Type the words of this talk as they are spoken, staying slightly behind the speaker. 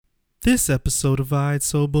This episode of I Had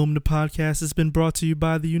So Boom the podcast has been brought to you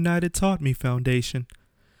by the United Taught Me Foundation,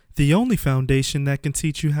 the only foundation that can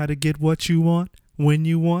teach you how to get what you want, when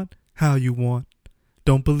you want, how you want.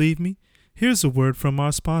 Don't believe me? Here's a word from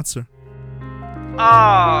our sponsor.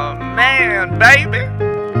 Oh man, baby,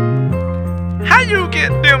 how you get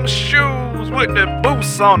them shoes with the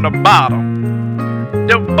boots on the bottom?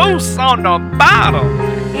 The boots on the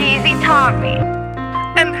bottom. Easy taught me.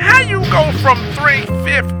 And how you go from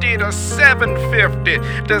 350 to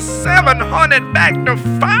 750 to 700 back to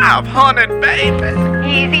 500, baby?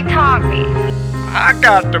 Easy taught me. I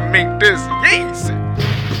got to meet this Yeezy.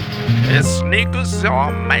 His sneakers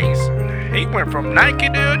are amazing. He went from Nike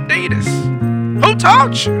to Adidas. Who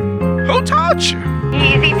taught you? Who taught you?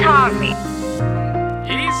 Easy taught me.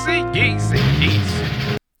 Yeezy, Yeezy,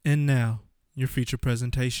 Yeezy. And now, your feature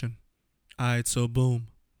presentation. I Had So Boom,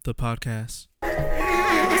 the podcast.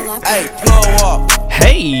 Hey, blow up.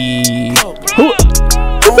 Hey, who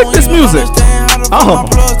picked this music? Oh,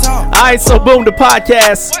 Alright, so boom, the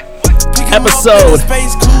podcast, episode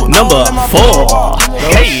number 4.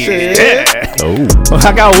 Hey, yeah. Oh,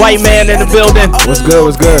 I got a white man in the building. what's good?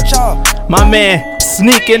 What's good? My man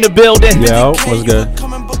Sneak in the building. Yo, what's good?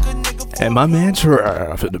 And my man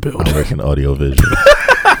Giraffe in the building. American audio visual.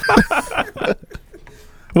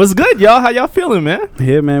 What's good, y'all? How y'all feeling, man?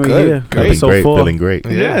 Here, man. We Good. here. Feeling Episode great. 4. Feeling great.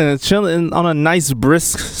 Yeah, chilling on a nice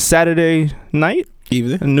brisk Saturday night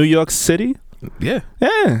Evening. in New York City. Yeah.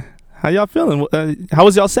 Yeah. How y'all feeling? How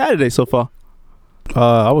was y'all Saturday so far?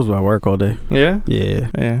 I was at work all day. Yeah? Yeah.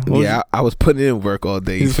 Yeah. What was- Yeah, I was putting in work all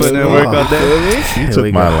day. You putting in work all day? You Here took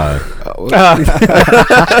we my go. line.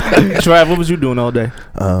 Trav, what was you doing all day?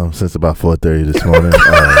 Since about 4:30 this morning.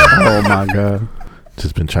 Oh, my God.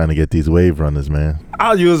 Just been trying to get these wave runners, man.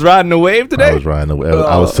 Oh, you was riding the wave today? I was riding the wave.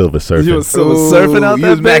 I was silver surfing. You was silver surfing out you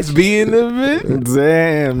there, was Max B in the bit?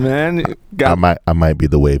 Damn, man. I might be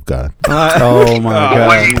the wave god. Oh, my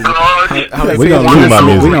God. We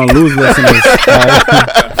gonna lose listeners.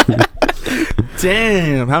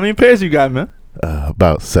 Damn. How many pairs you got, man?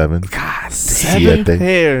 About 7. God, Yeah, 7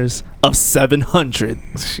 pairs of 700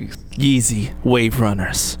 Yeezy Wave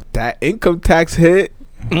Runners. That income tax hit.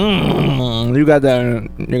 You got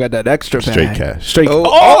that extra Straight bag. cash. Straight. Oh.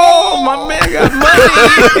 Oh, my man got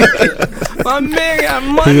money. My man got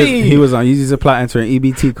money. He was on Easy Supply entering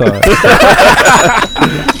EBT card.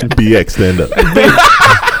 BX stand up.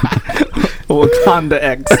 Wakanda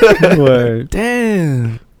X. Word.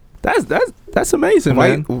 Damn. That's amazing,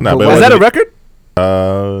 man. Nah, but Was that a wasn't- record?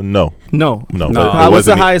 No. No. No. No. But it What's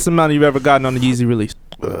the wasn't- highest amount you've ever gotten on the Yeezy release?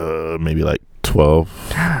 Maybe like 12.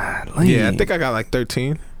 Yeah, I think I got like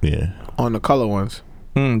 13 Yeah. on the color ones.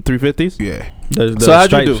 350s. Yeah. The So how'd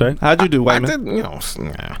stripes, you do? right? How'd you do, I white man?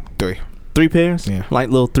 did, 3. 3 pairs. Yeah. Like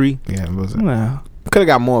little 3. Yeah, it was. Wow. Could have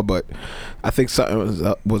got more, but I think something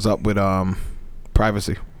was up with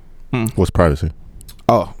privacy. What's privacy?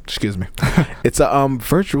 Oh, excuse me. It's a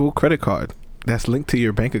virtual credit card that's linked to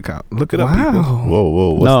your bank account. Look it up, people.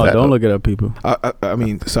 Whoa. What's No, that? don't look it up, people. I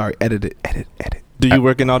mean, sorry, edit it. Do you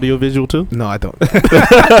work in audiovisual too? No, I don't.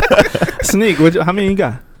 Sneak. How many you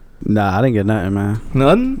got? Nah, I didn't get nothing, man.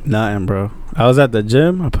 Nothing. Nothing, bro. I was at the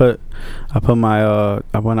gym. I put my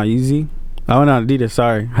I went on Easy. I went on Adidas,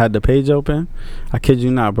 sorry. Had the page open. I kid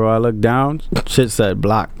you not, bro. I looked down. Shit said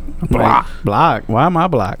block. Block. Block. Why am I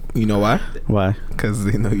blocked? You know why? Why? Because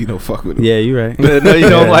they know you don't fuck with them. Yeah, you right. No, you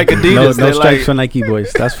don't like Adidas. No They're strikes like, for Nike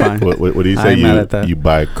boys. That's fine. What do you I say? ain't mad at that. You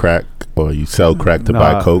buy crack or you sell crack to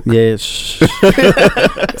buy coke? Yeah, shh.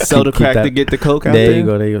 sell the Keep crack that. to get the coke out There there. you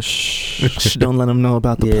go. There you go. Shh. Shh, don't let them know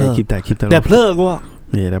about the Yeah, plug. keep that. That off. plug walk.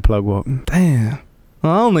 Yeah, that plug walk. Damn.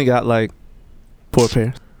 Well, I only got like 4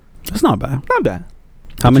 pairs. That's not bad. Not bad.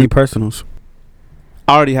 How many personals?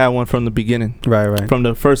 I already had one from the beginning, Right. from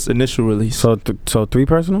the first initial release. So 3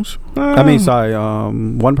 personals? I mean, sorry,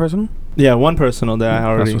 1 personal? Yeah, one personal that I That's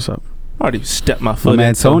already what's up. stepped my My foot man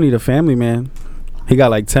into. Tony, the family man, he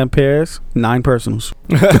got like 10 pairs, 9 personals.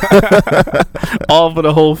 All for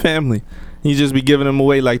the whole family. You just be giving them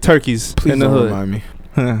away like turkeys Please in the don't hood. remind me.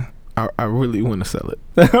 Huh. I really want to sell it.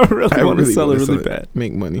 I really want to sell it wanna really bad.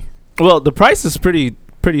 Make money. Well, the price is pretty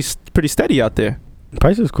steady out there.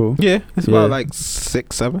 Price is cool. Yeah, it's Yeah. about like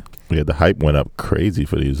 6, 7. Yeah, the hype went up crazy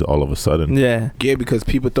for these all of a sudden. Yeah. Yeah, because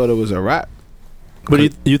people thought it was a wrap.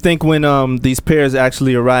 But you think when these pairs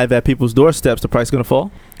actually arrive at people's doorsteps, the price gonna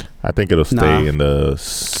fall? I think it'll stay Nah. in the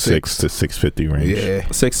 6 to 650 range. Yeah.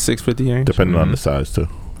 $650 range. Depending on the size too.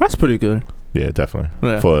 That's pretty good. Yeah, definitely.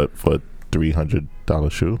 Yeah. For a $300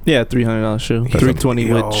 shoe. Yeah, $300 shoe. That's $320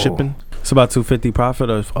 Yo. with shipping. It's about $250 profit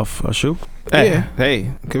of a shoe. Hey, Yeah.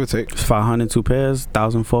 hey. Give or take. It's 500 2 pairs,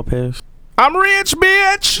 1,000 4 pairs. I'm rich,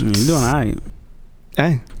 bitch. You doing all right?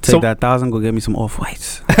 Hey, Take that 1,000, go get me some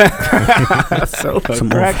Off-Whites. so Some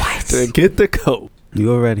crack Off-Whites. to get the coat.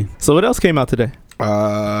 You already? So what else came out today?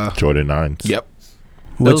 Jordan 9s. Yep.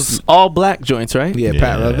 Those all black joints, right? Yeah, Yeah.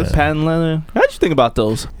 Pat Leathers. Patent leather. How'd you think about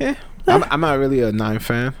those? I'm not really a 9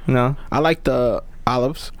 fan. No. I like the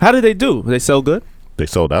olives. How did they do? They sell good? They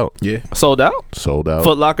sold out. Yeah. Sold out? Sold out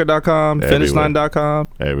Footlocker.com, Everywhere. Finishline.com.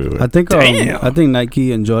 everywhere. I think Damn. I think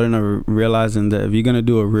Nike and Jordan are realizing that if you're gonna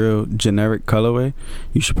do a real generic colorway,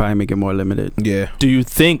 you should probably make it more limited. Yeah. Do you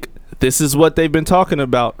think this is what they've been talking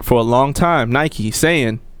about for a long time? Nike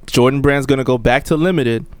saying Jordan Brand's going to go back to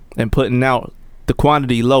limited and putting out the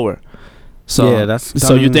quantity lower. So Yeah, that's-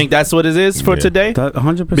 so I you mean- think that's what it is for Yeah. today? That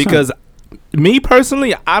 100%. Because me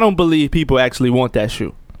personally, I don't believe people actually want that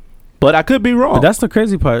shoe. But I could be wrong. But that's the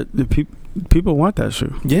crazy part. The people want that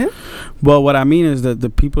shoe. yeah. Well, what I mean is that the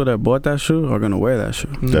people that bought that shoe are gonna wear that shoe.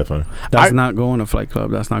 Definitely. That's I- not going to Flight Club.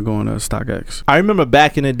 That's not going to StockX. I remember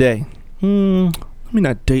back in the day. Let me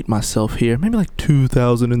not date myself here. Maybe like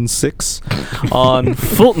 2006 on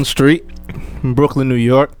Fulton Street in Brooklyn, New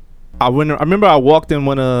York. I remember I walked in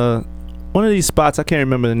one of these spots. I can't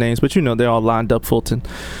remember the names, but you know they're all lined up. Fulton,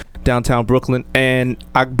 downtown Brooklyn, and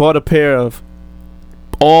I bought a pair of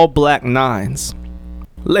all black 9s.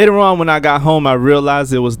 Later on, when I got home, I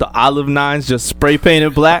realized it was the olive 9s, just spray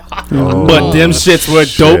painted black. Oh, But them shits were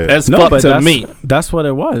dope shit. as No, fuck but to that's, me. that's what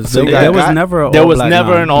it was. So you there was got- never There was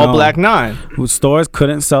never an all No. black 9. Stores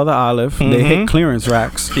couldn't sell the olive. They Mhm. hit clearance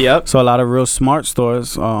racks. Yep. So a lot of real smart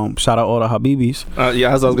stores, shout out all the Habibis.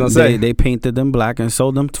 Yeah, that's what I was gonna say. They painted them black and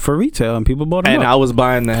sold them for retail, and people bought them. And up. I was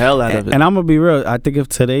buying the hell out of it. And I'm gonna be real. I think if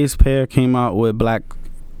today's pair came out with black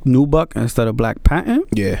Nubuck instead of black patent,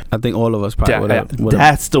 Yeah. I think all of us probably would have.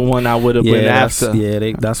 That's the one I would have been after.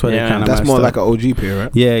 That's what Yeah. they kind of. That's more like an OG pair, right?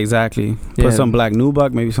 Yeah, exactly. Yeah. Put some black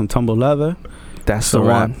Nubuck, maybe some tumble leather. That's It's a the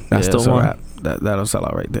wrap. one. That's Yeah, the it's a one. wrap. That'll sell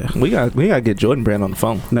out right there. We got to get Jordan Brand on the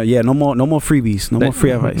phone. No more freebies. No more free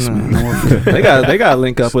advice, no. man. No more free. they got to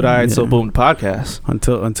link up with Alright So Yeah. Boom podcast.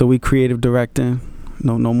 Until we creative directing.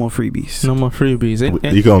 No more freebies. No more freebies.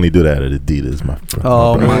 You can only do that at Adidas, my friend.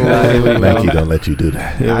 Oh, my God. Here we go. Nike don't let you do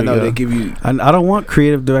that. Here I we know go. they give you. I don't want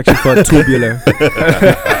creative direction for a tubular.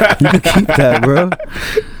 You can keep that, bro.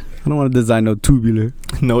 I don't want to design no tubular.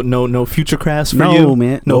 No future crafts for No, you.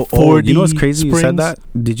 man. No Oh, 4D you know what's crazy? You said springs?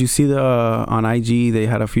 that. Did you see the on IG they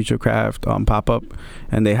had a Futurecraft pop up,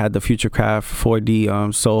 and they had the Futurecraft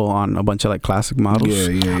 4D sold on a bunch of like classic models.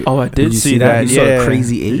 Yeah. Oh, I did you see see that? that. You saw the Yeah.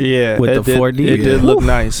 Crazy 8 yeah, with it the did, 4D? It did Yeah. look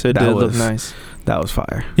nice. It That did look was- nice. That was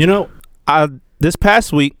fire. You know, this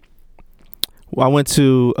past week, I went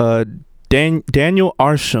to Daniel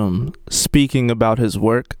Arsham speaking about his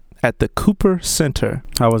work at the Cooper Center.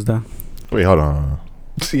 How was that? Wait, hold on.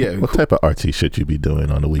 Yeah. What type of artsy shit you be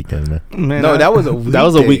doing on the weekend, man? Man, No, that was a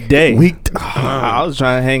weekday. Week. I was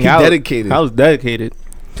trying to hang He out. dedicated. I was dedicated.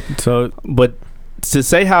 So, But to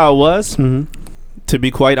say how it was, mm-hmm. to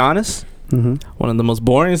be quite honest, Mm-hmm. one of the most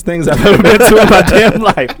boringest things I've ever been to in my damn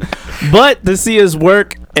life. But to see his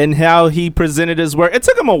work and how he presented his work, it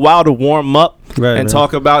took him a while to warm up Right, and right.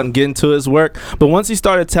 talk about and get into his work. But once he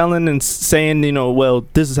started telling and saying, you know, well,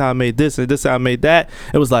 this is how I made this and this is how I made that,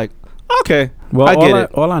 it was like, okay, Well, I get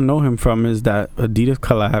it. all I know him from is that Adidas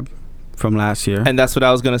collab from last year. And that's what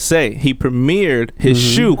I was going to say. He premiered his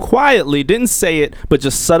Mhm. shoe quietly, didn't say it, but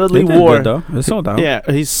just subtly It did wore. good, though. It sold out. Yeah,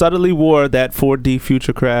 he subtly wore that 4D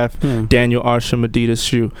Futurecraft Yeah. Daniel Arsham Adidas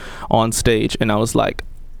shoe on stage. And I was like,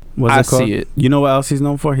 What's I it called? see it. You know what else he's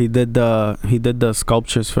known for? He did the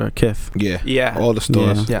sculptures for Kith. Yeah. Yeah. All the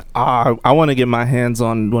stores. Yeah, I want to get my hands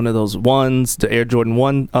on one of those ones, the Air Jordan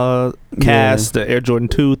 1 cast, the Air Jordan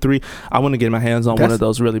 2, 3. I want to get my hands on one That's- of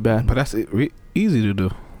those really bad. But that's easy to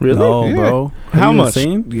do. Really? No, Yeah. bro. How Have you much?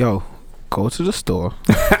 seen? Yo, go to the store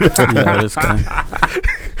Yeah, this guy.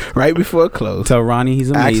 right before it closes. Tell Ronnie he's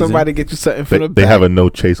amazing. Ask somebody to get you something for the They back. have a no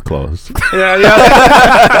chase clause.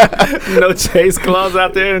 Yeah. No chase claws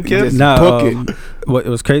out there and kids. Just Nah, book it. What it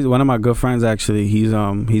was crazy. One of my good friends actually, he's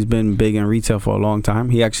been big in retail for a long time.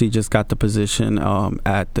 He actually just got the position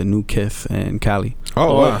at the new Kith in Cali.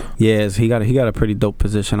 Oh, wow. Yes, he got a pretty dope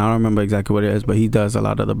position. I don't remember exactly what it is, but he does a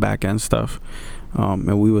lot of the back end stuff.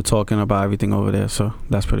 And we were talking about everything over there, so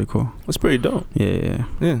that's pretty cool. That's pretty dope. Yeah.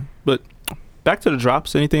 Yeah. But back to the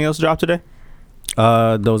drops. Anything else dropped today?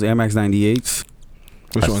 Those Air Max 98s.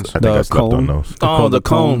 Which I ones? think The I slept on cone. those. The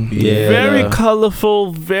cone. Yeah. Very the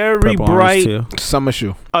colorful, very purple orange bright. too. Summer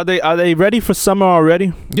shoe. Are they ready for summer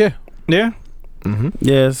already? Yeah. Yeah. Mm-hmm.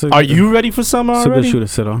 Yeah. It's a, Are you ready for summer It's a good already? shoe to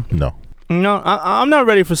sit on. No. No, I'm not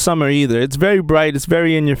ready for summer either. It's very bright. It's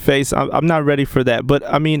very in your face. I'm not ready for that. But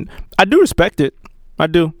I mean, I do respect it. I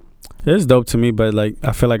do. It's dope to me, but like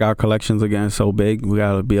I feel like our collections are getting so big, we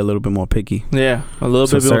gotta be a little bit more picky. Yeah, a little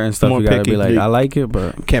So bit certain stuff more we gotta picky. be like, I like it,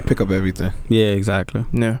 but Can't pick up everything. yeah, exactly.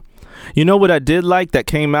 Yeah. You know what I did like that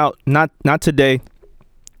came out not today,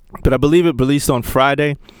 but I believe it released on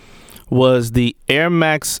Friday, was the Air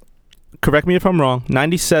Max, correct me if I'm wrong,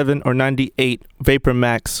 97 or 98 Vapor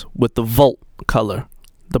Max with the Volt color.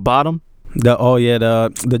 The bottom?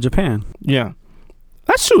 The Japan, Yeah.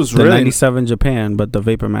 That shoe was the really 97 Japan, but the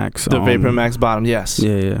Vapor Max. the Vapor Max bottom, yes.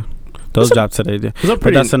 Yeah. Those It's a- dropped today. It's a But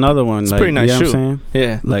pretty, that's another one. it's Like, pretty nice you know shoe. what I'm saying?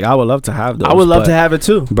 yeah. Like I would love to have those. I would love but, to have it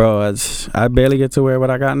too. Bro, I barely get to wear what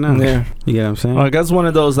I got now. Yeah. You get what I'm saying? Like, that's one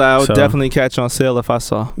of those that I would So- definitely catch on sale if I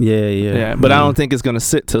saw. Yeah. Yeah, but I don't think it's gonna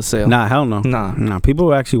sit till sale. Nah, hell no. Nah. Nah,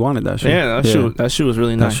 people actually wanted that shoe. Yeah, that shoe was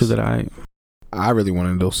really That nice. shoe that I really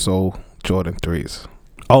wanted those Soul Jordan 3s.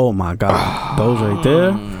 Oh my god, those right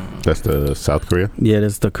there. That's the South Korea. Yeah,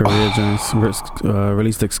 that's the Korea joints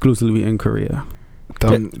released exclusively in Korea.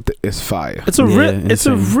 It's fire. It's a it's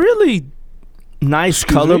a insane. really nice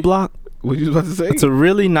Excuse color me? block. What you about to say? It's a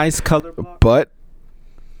really nice color block. But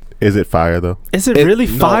Is it fire though? Is it really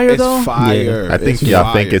fire it's though? Fire. I think It's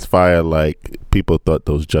y'all think fire. it's fire. Like people thought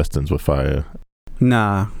those Justins were fire.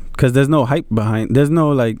 Nah, because there's no hype behind. There's no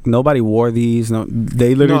like nobody wore these. No,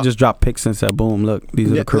 they literally No. just dropped pics and said, "Boom, look,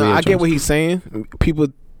 these are Yeah, the Korea." no, I get joints." what he's saying. People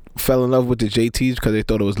fell in love with the JTs because they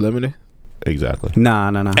thought it was limited. Exactly. Nah.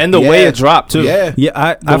 And the way Yeah. it dropped too. Yeah. Yeah,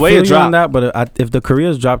 I The way feel it you on dropped. that, but if the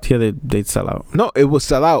Koreas dropped here, they'd sell out. No, it will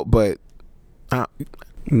sell out, but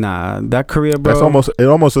Nah, that Korea, bro. That's it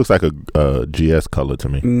almost looks like a GS color to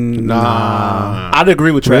me. nah. I'd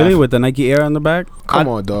agree with Trav. Really, with the Nike Air on the back, Come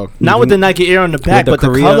on, dog. Not with the Nike Air on the back, with but the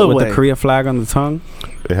the Korea, colorway. with the Korea flag on the tongue.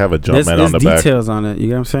 They have a There's Jumpman on the back. details on it. You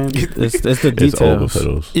get what I'm saying? It's the It's over details. for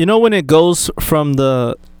those. You know when it goes from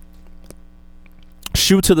the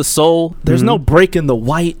shoe to the sole, there's no Mhm. break in the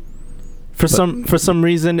white. For some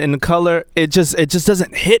reason in the color, it just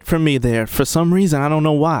doesn't hit for me there. For some reason, I don't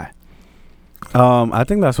know why. I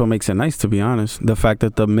think that's what makes it nice, to be honest. The fact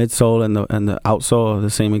that the midsole and the outsole are the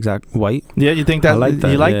same exact white. Yeah, you think that? I like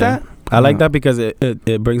that. You like yeah. that? I like that because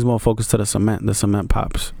it brings more focus to the cement. The cement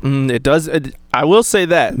pops. It does. I will say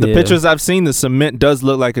that the Yeah. pictures I've seen, the cement does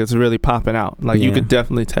look like it's really popping out. Like you Yeah. could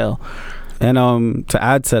definitely tell. And to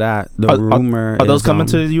add to that, the Are- rumor Are those is, coming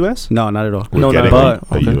to the U.S.? No, not at all. We're No, getting but-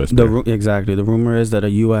 a okay. US The pair. exactly. The rumor is that a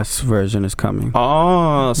U.S. version is coming.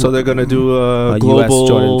 Oh, so they're gonna do a U.S. global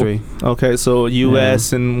Jordan 3. Okay, so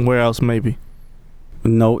U.S. and where else maybe?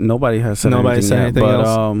 No, nobody has said Nobody anything said yet, anything but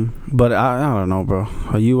else? but I don't know, bro.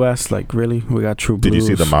 A U.S. like really? We got True Did Blues.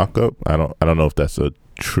 you see the mock-up? I don't know if that's a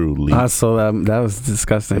true leak. I saw that. That was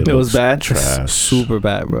disgusting. It was looks bad? Trash. Super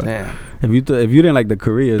bad, bro. Damn. If you didn't like the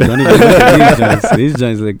Koreas, don't even look at these joints. These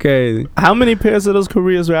joints look crazy. How many pairs of those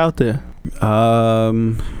Koreas are out there?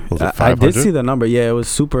 Was it I did 500? see the number. Yeah, it was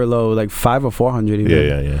super low, like 500 or 400 even.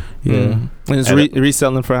 Yeah. Yeah. And it's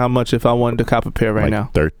reselling for how much if I wanted to cop a pair right Like now?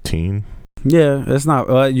 13. Yeah, it's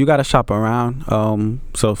not. You gotta shop around.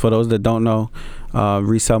 So for those that don't know,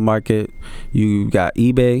 resale market, you got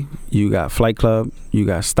eBay, you got Flight Club, you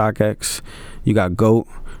got StockX, you got GOAT,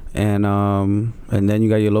 and then you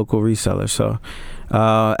got your local reseller. So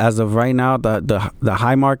as of right now, the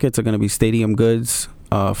high markets are gonna be Stadium Goods,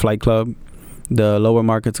 Flight Club. The lower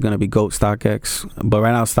markets are gonna be GOAT, StockX. But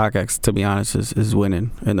right now, StockX, to be honest, is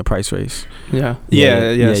winning in the price race. Yeah. You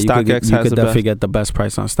StockX could has definitely the best. get the best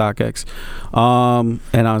price on StockX. And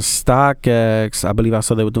on StockX, I believe I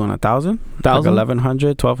saw they were doing 1,000, like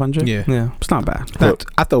 1,100, 1,200. Yeah. Yeah. It's not bad.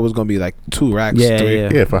 I thought it was gonna be like 2 racks. Yeah, 3. yeah.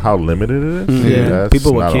 Yeah, for how limited it is. Yeah. that's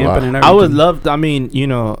People were not a camping lot. and everything. I would love. I mean, you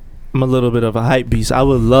know, I'm a little bit of a hype beast. I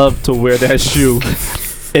would love to wear that shoe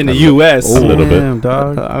in the U.S. A little bit. Damn,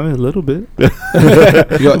 dog. I mean, a little bit.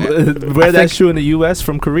 Yo, Wear that shoe in the U.S.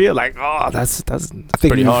 from Korea, like, oh, that's I think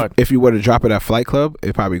pretty hard. if you were to drop it at Flight Club,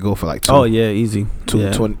 it'd probably go for like 2. Oh yeah, easy.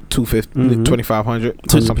 Yeah. 250, Mhm. 2,500,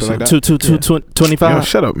 Two- something like that. 25. Yo,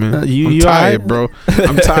 shut up, man. You I'm tired, alright? bro.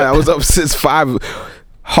 I'm tired. I was up since 5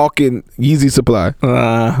 hawking Yeezy Supply.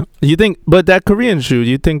 You think? But that Korean shoe,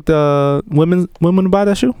 you think the women would buy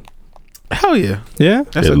that shoe? Hell yeah. Yeah,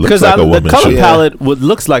 That's It a, looks because like a the woman's color shoe. palette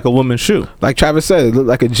looks like a woman's shoe. like Travis said, it looked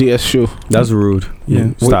like a GS shoe. That's rude.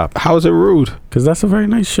 Yeah. Stop. How is it rude? Because that's a very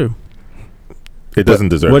nice shoe. It doesn't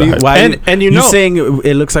deserve What the do you? hype. Why? And you you know, saying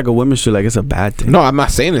it looks like a women's shoe? Like it's a bad thing. No, I'm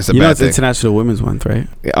not saying it's a You know bad it's thing. International Women's Month, right?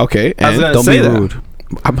 Yeah, okay, I was and gonna Don't say be that. rude.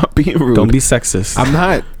 I'm not being rude. Don't be sexist. I'm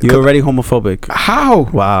not. You're already homophobic. How?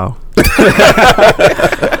 Wow.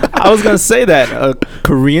 I was gonna say that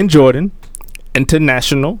Korean Jordan,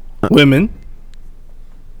 international women.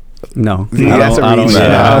 No. Yeah, that's a reach.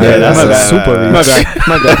 Yeah, Okay, that's my a bad. super reach.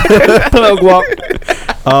 My bad. Plug walk.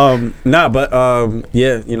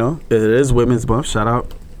 Yeah, you know, it is Women's Month. Shout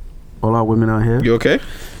out all our women out here. You okay?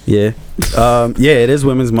 Yeah. Yeah, it is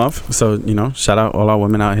Women's Month. So, you know, shout out all our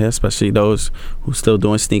women out here, especially those who still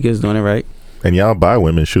doing sneakers, doing it right. And y'all buy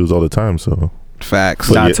women's shoes all the time, so Facts.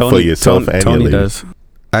 for yourself and Tony your ladies. does.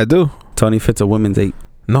 I do. Tony fits a women's 8.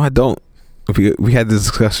 No, I don't. We had this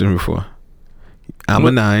discussion before. I'm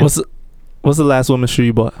a 9. What's the last woman's shoe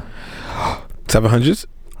you bought? 700s.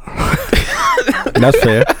 That's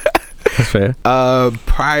fair. That's fair.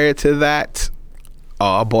 Prior to that,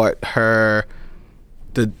 I bought her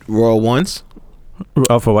the Royal Ones.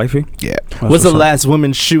 Oh, for wifey? Yeah. What's the last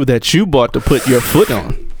woman's shoe that you bought to put your foot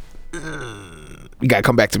on? You gotta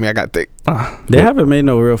come back to me. I gotta think. They haven't made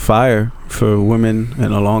no real fire for women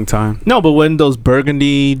in a long time. No, but when those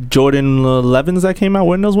burgundy Jordan 11s that came out,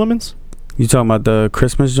 weren't those women's? You talking about the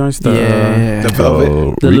Christmas joints? The The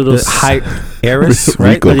velvet. The little high Eris,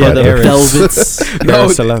 right? Rico yeah, bought the those. velvets.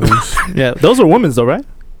 Eris 11s. Yeah, those were women's though, right?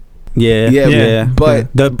 Yeah, Yeah, yeah.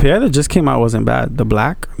 but The pair that just came out wasn't bad. The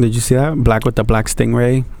black, did you see that? Black with the black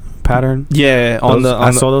stingray pattern. Yeah,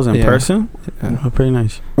 I saw those in yeah. person. Yeah. Oh, pretty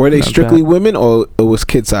nice. were they Not strictly women or it was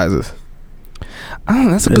kid sizes? I don't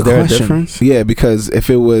know, that's a Is good there question. a difference? Yeah, because if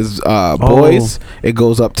it was boys, it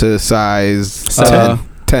goes up to size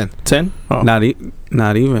 10. 10? Oh. Not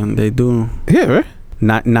even. They do Yeah, right.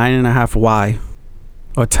 9.5 Y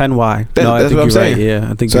or 10 Y. That's I think what I'm you're right. saying.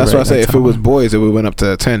 Yeah, I think So you're that's right. what I say. Like If it 10 was Y. boys, it would went up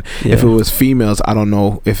to 10. Yeah. If it was females, I don't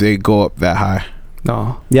know if they go up that high.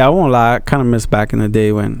 No. Yeah, I won't lie. I kind of miss back in the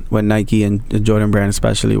day when Nike and the Jordan brand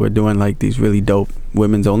especially were doing like these really dope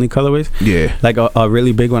women's only colorways. Yeah. Like a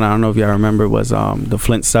really big one, I don't know if y'all remember, was the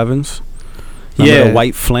Flint 7s. Remember Yeah. the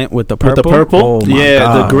white Flint with the purple. With the purple? Oh my yeah,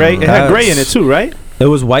 God. the gray. It had gray in it That's- too, right? It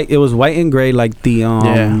was white. It was white and gray, like the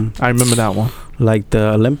Yeah, I remember that one. like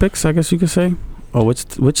the Olympics, I guess you could say. Or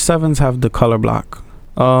which sevens have the color block?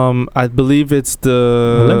 I believe it's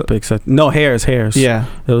the Olympics. No, hairs. Yeah,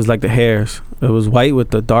 It was like the hairs. It was white with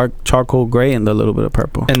the dark charcoal gray and the little bit of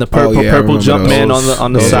purple. and the purple yeah, I purple remember Jumpman those.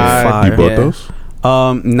 on the Those are side. fire. You bought Yeah. those?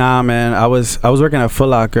 Nah, man. I was working at Foot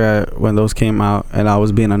Locker when those came out, and I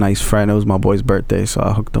was being a nice friend. It was my boy's birthday, so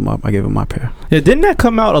I hooked him up. I gave him my pair. Yeah, didn't that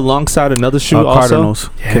come out alongside another shoe also? Cardinals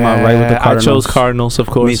came out right with the Yeah, Cardinals. I chose Cardinals, of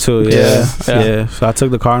course. Me too. Yeah. So I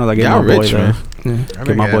took the Cardinals. I gave Y'all my boy rich, the man. Yeah.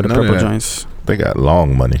 give my boy the None of purple that. joints. They got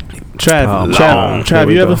long money. Trav, Here Trav,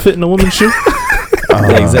 we you ever go. fit in a woman's shoe?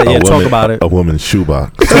 Yeah, exactly. A Yeah, talk woman- about it. A woman's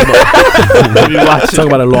shoebox. Have you watched Talk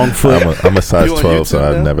about a long foot. I'm a size You on 12, so YouTube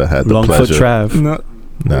I've now? never had the Long foot pleasure. Trav. No,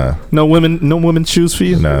 Nah, no women's shoes for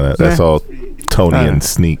you. nah, that's all Tony Nah. and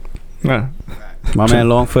Sneak. Nah. My man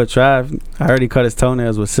Longfoot Trav. I already cut his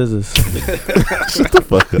toenails with scissors. Shut the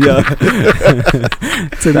fuck up. Yeah.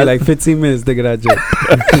 Took me like 15 minutes to get that joke.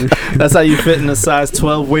 That's how you fit in a size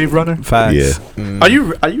 12 wave runner. Facts. Yeah, Are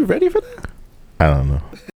you ready for that? I don't know.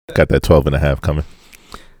 Got that 12 and a half coming.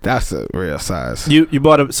 That's a real size. You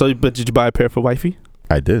bought but did you buy a pair for wifey?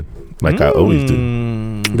 I did, like I always do.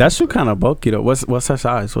 Mm. That shoe kind of bulky though. What's her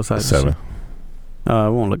size? What size? is 7. she? It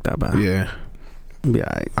won't look that bad. Yeah. Be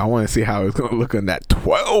alright. I want to see how it's gonna look on that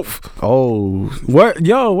 12. Oh, where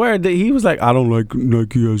he was like, I don't like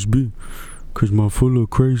Nike SB because my foot look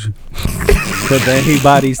crazy. But then he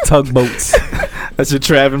buy these tugboats. That's your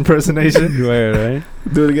Trav impersonation. Right?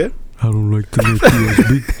 Do it again. I don't like the Nike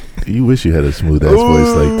SB. You wish you had a smooth ass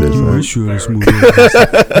voice like this. You Huh? wish you had a smooth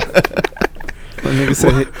ass.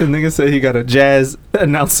 The nigga said he got a jazz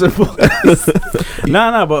announcer voice.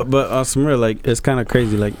 Nah, but on some real, like, it's kind of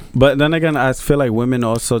crazy. Like, but then again, I feel like women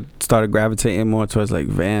also started gravitating more towards like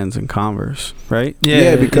Vans and Converse, right?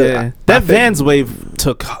 Yeah, because I that think- Vans wave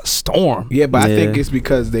took a storm. Yeah, but I think Yeah. it's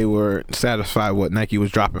because they were satisfied what Nike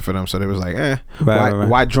was dropping for them, so they was like, Right.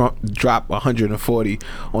 why drop 140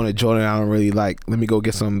 on a Jordan I don't really like? Let me go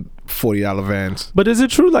get some $40 Vans. But is it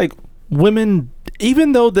true, like, women,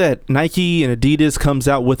 even though that Nike and Adidas comes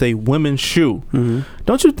out with a women's shoe, Mm-hmm.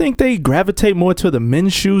 don't you think they gravitate more to the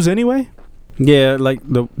men's shoes anyway? Yeah, like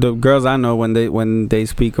the girls I know when they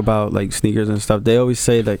speak about like sneakers and stuff, they always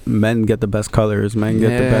say that men get the best colors, men get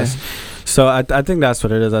the Yeah. best. So I think that's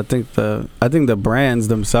what it is. I think the brands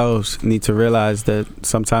themselves need to realize that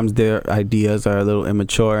sometimes their ideas are a little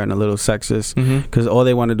immature and a little sexist because all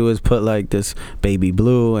they want to do is put like this baby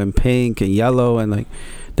blue and pink and yellow, and like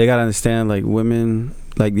they gotta understand like women,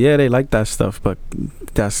 like, yeah, they like that stuff, but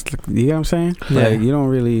that's, you know what I'm saying? Yeah. Like, you don't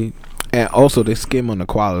really. And also they skim on the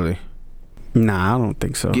quality. Nah, I don't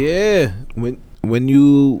think so. Yeah, when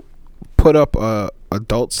you put up a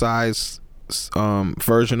adult size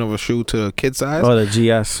version of a shoe to a kid size. Oh, the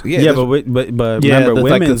GS. Yeah, Yeah, that's- but Yeah, remember, the,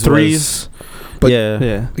 like the women's threes. But- yeah.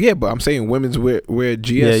 Yeah. Yeah, but I'm saying women's wear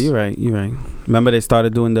GS. Yeah, you're right. Remember they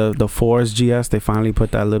started doing the Force GS. They finally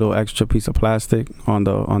put that little extra piece of plastic on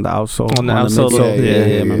the outsole. On the outsole,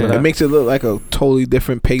 midsole. Remember that? It makes it look like a totally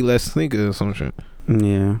different Payless sneaker or some shit.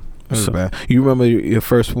 Yeah. That was So- bad. You remember your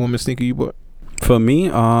first woman sneaker you bought? For me,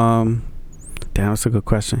 damn, that's a good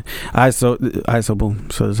question. So boom.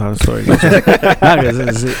 So that's how the story goes. Nah,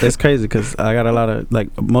 'cause it's crazy because I got a lot of like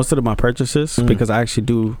most of my purchases because I actually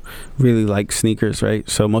do really like sneakers, right?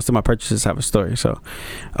 So most of my purchases have a story. So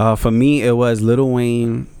for me, it was Lil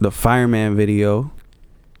Wayne, the Fireman video.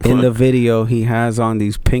 In the video, he has on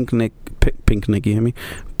these picnic, you hear me?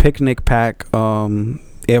 Picnic pack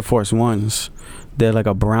Air Force Ones. They're like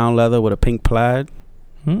a brown leather with a pink plaid.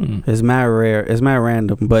 It's mad rare. It's mad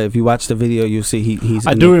random. But if you watch the video, you'll see he's.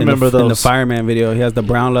 I do remember in the those. Fireman video. He has the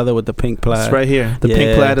brown leather with the pink plaid. It's right here. The Yeah,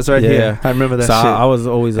 pink plaid is right yeah. here. I remember that So shit. I was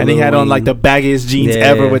always. And he had on like the baggiest jeans Yeah.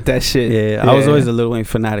 ever with that shit. Yeah, I was always a Lil Wayne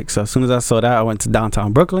fanatic. So as soon as I saw that, I went to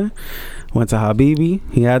downtown Brooklyn. Went to Habibi.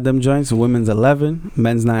 He had them joints. Women's 11,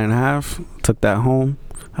 men's 9.5. Took that home.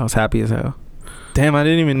 I was happy as hell. Damn, I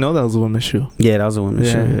didn't even know that was a women's shoe. Yeah, that was a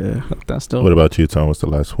women's shoe. Yeah. That's dope. What about you, Tom? What's the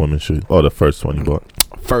last women's shoe? Oh, the first one you bought.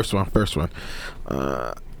 First one.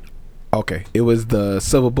 Okay, it was the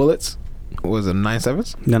Silver Bullets. Was it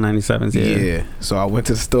 97s? The 97s. Yeah. So I went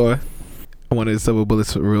to the store. I wanted the Silver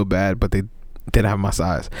Bullets real bad, but they didn't have my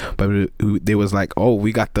size. But they was like, "Oh,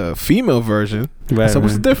 we got the female version." Right, So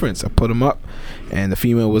what's the right. difference? I put them up, and the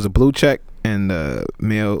female was a blue check, and the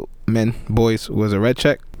boys was a red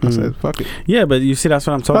check. I said, "Fuck it." Yeah, but you see, that's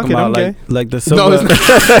what I'm talking Fuck it, about. I'm Like the No, silver. it's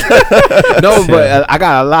not. No, but I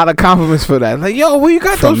got a lot of compliments for that. Like, yo, where you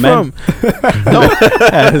got From those men. from? No,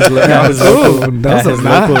 At his local. At his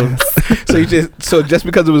local. so just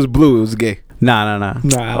because it was blue, it was gay. Nah.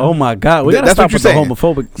 Oh my God, we gotta That's stop what with you're the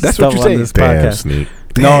saying. homophobic That's stuff what you're on saying. this Damn, podcast. Sneak.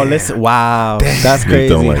 No, listen. Wow, that's Sneak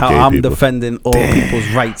don't crazy. like How gay I'm people. defending all people's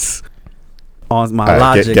rights on my All right,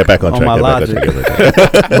 logic. get back on track. my Get back on logic. track. Get back on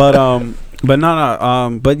track. But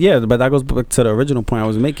no. But that goes back to the original point I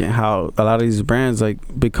was making. How a lot of these brands like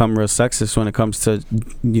become real sexist when it comes to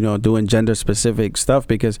doing gender specific stuff.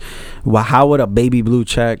 Because how would a baby blue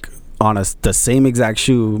check on the same exact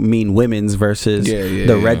shoe mean women's versus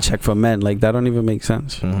the red check for men? Like that don't even make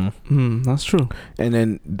sense. That's true. And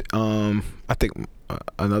then I think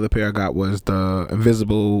another pair I got was the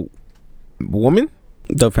Invisible Woman.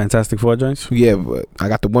 The Fantastic Four joints. Yeah, but I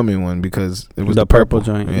got the woman one because it was The the purple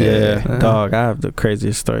joint. Yeah. Yeah. Dog, I have the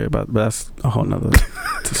craziest story about, but that's a whole nother.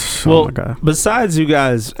 Oh Well, my God. besides you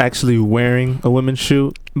guys actually wearing a women's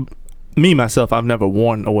shoe, me myself, I've never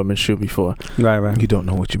worn a women's shoe before. Right. You don't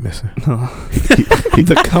know what you're missing.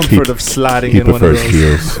 The comfort of sliding He in one of prefers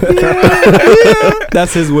those. heels.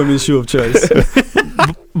 That's his women's shoe of choice.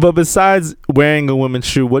 But besides wearing a women's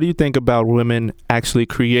shoe, what do you think about women actually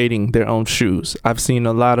creating their own shoes? I've seen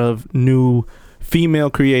a lot of new female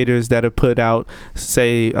creators that have put out,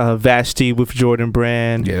 say, Vashti with Jordan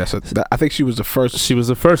Brand. Yeah, I think she was the first. She was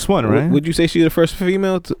the first one, right? Would you say she's the first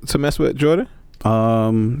female to mess with Jordan?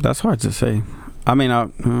 That's hard to say. I mean,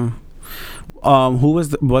 who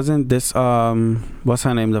wasn't this what's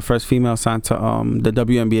her name? The first female signed to the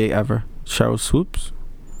WNBA ever? Cheryl Swoops.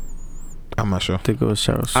 I'm not sure. I think it was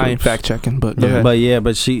Cheryl Swoops. I ain't fact checking, but Yeah.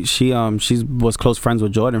 But she was close friends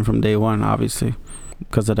with Jordan from day one, obviously,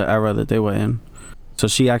 because of the era that they were in. So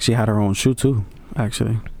she actually had her own shoe too.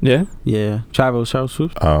 Actually, yeah. Cheryl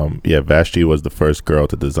Swoops. Yeah, Vashti was the first girl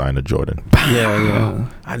to design a Jordan. Yeah.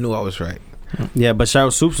 I knew I was right. Yeah, but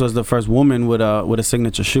Cheryl Swoops was the first woman with a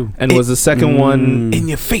signature shoe. And was the second one? In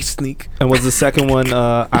your face, Sneak. And was the second one?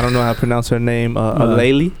 I don't know how to pronounce her name.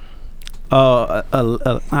 Aleli. I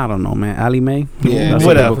don't know, man. Ali Mae. Yeah, That's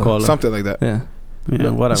whatever. what people call her. Something like that. Yeah. Yeah,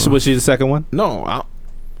 whatever. So was she the second one? No,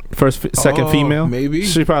 Second female? maybe.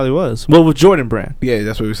 She probably was. Well, with Jordan Brand. Yeah,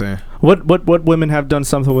 that's what we were saying. What women have done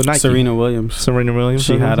something with Nike? Serena Williams. Serena Williams.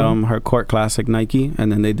 She had her court classic Nike,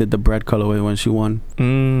 and then they did the bread colorway when she won.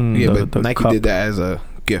 Yeah, The but Nike cup. did that as a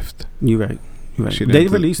gift. You right. She They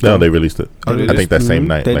didn't released No, it. they released it. Oh, they I think that same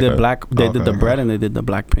night. They like did a- black. They did the okay. bread and they did the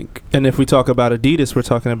black pink. And if we talk about Adidas, we're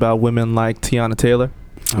talking about women like Tiana Taylor.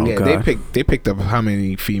 Oh, yeah, God. they picked up how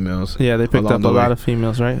many females? Yeah, they picked Along up a the lot way. of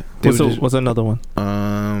females, right? They What's were just- another one?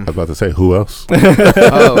 I was about to say, who else?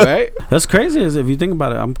 Oh, right. That's crazy. Is if you think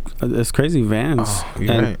about it, it's crazy. Vans Oh,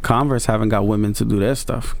 you're and right. Converse haven't got women to do their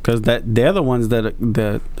stuff because they're the ones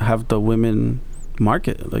that have the women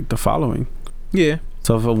market, like the following. Yeah.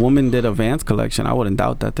 So if a woman did a Vans collection, I wouldn't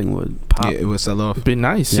doubt that thing would pop. Yeah, it would sell off. Be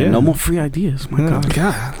nice, Yeah, yeah. no more free ideas. My Oh, God,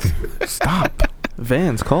 God. stop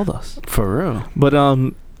Vans called us. for real. But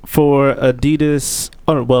for Adidas,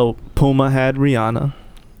 Puma had Rihanna.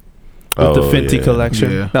 with the Oh, Fenty yeah.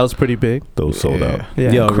 collection. Yeah. That was pretty big. Those sold out.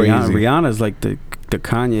 Yeah, Yo, crazy. Rihanna's like the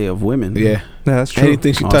Kanye of women. Yeah. that's true.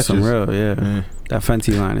 Anything she On touches. some real, yeah. Yeah. That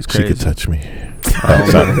Fenty line is She crazy. could touch me. Oh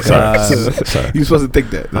sorry, my sorry, God. sorry. You supposed to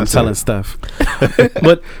think that. I'm That's telling it. Steph.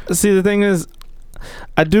 But see, the thing is,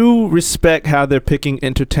 I do respect how they're picking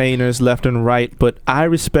entertainers left and right, but I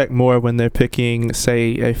respect more when they're picking,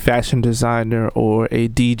 say, a fashion designer or a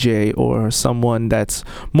DJ or someone that's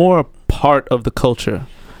more a part of the culture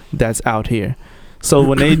that's out here. So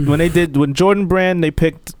when Jordan Brand, they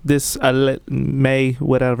picked this May,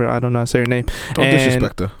 whatever, I don't know how to say her name. Don't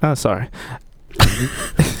disrespect her. Oh, sorry.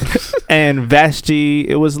 And Vashti,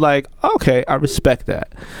 it was like, okay, I respect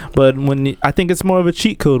that. But I think it's more of a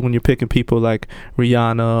cheat code when you're picking people like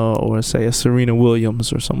Rihanna or say a Serena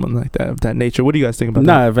Williams or someone like that of that nature. What do you guys think about that?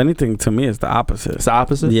 Nah, if anything, to me, it's the opposite. It's the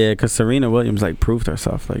opposite? Yeah, because Serena Williams like proved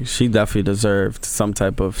herself. Like she definitely deserved some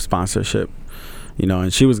type of sponsorship, you know,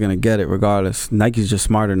 and she was gonna get it regardless. Nike's just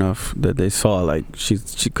smart enough that they saw like she's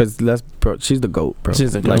the GOAT, bro.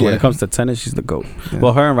 She's the Like GOAT. when Yeah. it comes to tennis, she's the GOAT. Yeah.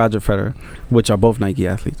 Well, her and Roger Federer, which are both Nike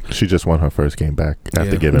athletes. She just won her first game back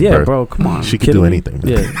after Yeah. giving Yeah, birth. bro, come on. She You could kidding do me? anything.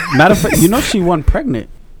 Yeah. Matter of fact, you know she won pregnant.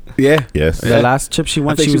 Yeah. Yes. The last chip she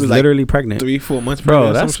won, think she she was was, like, literally pregnant. 3-4 months. Bro, pregnant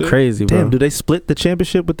or that's some shit. crazy, bro. Damn, do they split the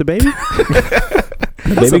championship with the baby?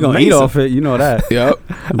 The baby gonna eat amazing. off it, you know that. Yep.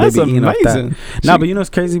 The That's baby eating off that. amazing. Nah, but you know what's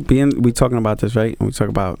crazy? We talking about this, right? And we talk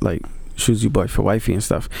about like shoes you bought for wifey and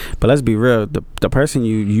stuff. But let's be real. The person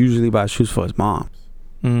you usually buy shoes for is mom.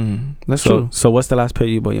 That's So true. so what's the last pair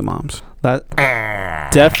you bought your mom's? That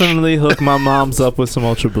definitely hooked my mom's up with some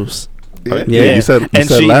Ultra Boosts. Yeah. Yeah, you said And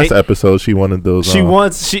she last ate- episode she wanted those. She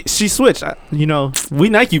wants she switched. You know, we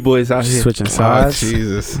Nike boys out here. Switching Oh, sides.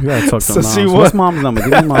 Jesus. You gotta talk to So moms. she What's mom's number?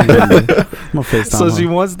 Give me mom's number. I'm gonna FaceTime So she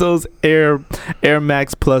her. wants those Air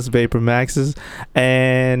Max Plus Vapor Maxes,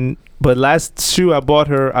 but last shoe I bought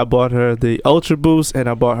her the Ultra Boost, and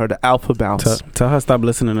I bought her the Alpha Bounce. Tell her stop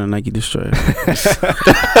listening to Nike Destroyer.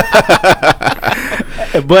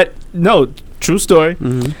 But no, true story.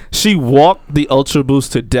 Mhm. She walked the Ultra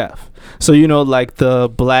Boost to death. So you know, like the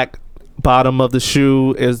black bottom of the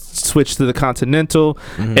shoe is switched to the Continental.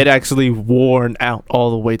 Mhm. It actually worn out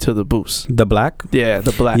all the way to the Boost. The black. Yeah,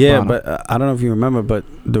 the black. Yeah, bottom. but I don't know if you remember, but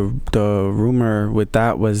the rumor with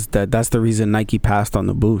that was that's the reason Nike passed on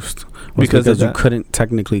the Boost was Because of you that. couldn't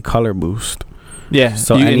technically color Boost. yeah.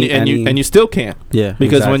 so you, any- and you still can't. Yeah,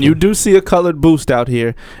 Because when exactly. you do see a colored Boost out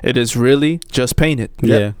here, it is really just painted.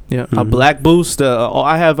 yeah. Yeah, a Mhm. black Boost.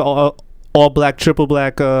 I have all black, triple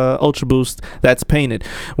black Ultra Boost that's painted.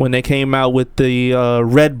 When they came out with the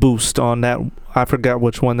red Boost on that, I forgot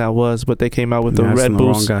which one that was, but they came out with the You're red asking the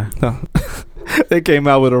wrong Boost. guy. No. They came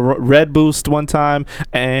out with a red Boost one time,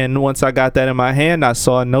 and once I got that in my hand, I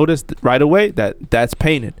noticed right away that's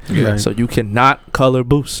painted. Right. So you cannot color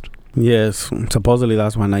Boost. Yes, supposedly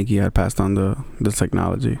that's why Nike had passed on the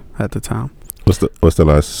technology at the time. What's the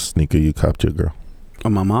last sneaker you copped your girl? Oh,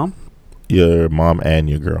 my mom? Your mom and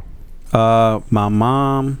your girl. My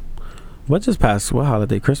mom. What just passed? What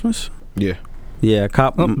holiday? Christmas? Yeah. Yeah,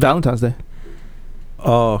 cop. Oh, Valentine's Day.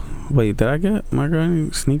 Oh, wait, did I get my girl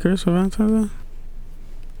any sneakers for Valentine's Day?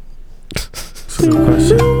 That's a good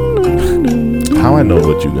question. How I know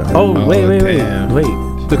what you got? Oh, wait. damn.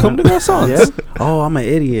 The Comme des Garçons. Yeah? Oh, I'm an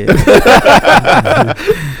idiot.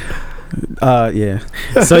 Yeah.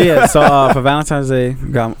 So for Valentine's Day,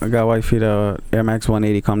 got wifey the Air Max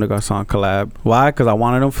 180 Comme des Garçons collab. Why? Because I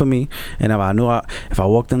wanted them for me, and if I knew if I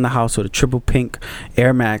walked in the house with a triple pink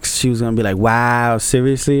Air Max, she was gonna be like, "Wow,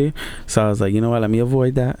 seriously?" So I was like, you know what? Let me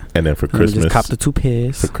avoid that. And then for Let me Christmas, just cop the 2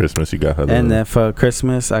 pairs. for Christmas you got her. And then for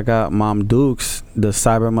Christmas, I got Mom Dukes the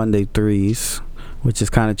Cyber Monday 3s, which is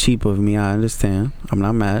kind of cheap of me. I understand. I'm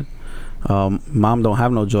not mad. Mom don't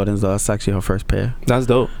have no Jordans though. That's actually her first pair. That's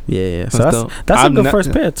dope. Yeah. So dope. that's a I've good ne-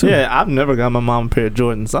 first pair too. Yeah, I've never got my mom a pair of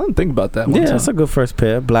Jordans. I didn't think about that one Yeah, time. that's a good first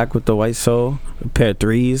pair. Black with the white sole. A pair of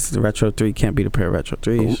 3s. The retro 3 can't beat a pair of retro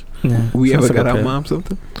 3s. Yeah. We So ever it's a got good our pair. mom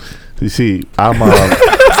something? You see, our mom,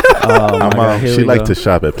 Oh, my God, here she we liked go. to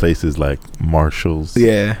shop at places like Marshalls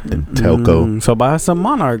Yeah. and Telco. So buy her some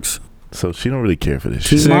Monarchs. So she don't really care for this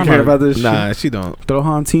Team shit. She didn't care Monarch. about this shit. Nah, she don't. Throw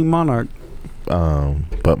her on Team Monarch.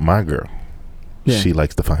 But my girl, Yeah. she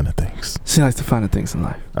likes the finer things. She likes to find the things in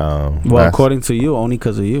life. Well, Last- according to you, only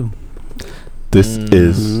because of you. this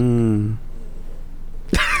is. Mm.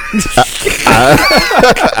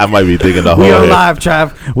 I might be thinking the whole. We are head. live,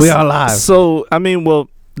 Trav. We are live. So I mean, well,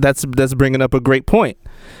 that's bringing up a great point.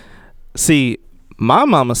 See, my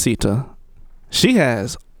mamacita, she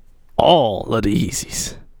has all of the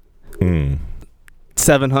Yeezys. Mm.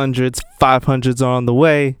 700s, 500s are on the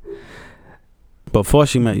way. Before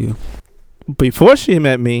she met you. Before she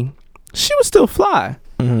met me, she was still fly.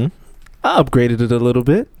 Mm-hmm. I upgraded it a little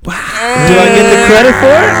bit. Wow. Do I get the credit for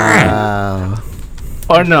it? Wow.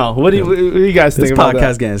 Or no? What do you guys This think about podcast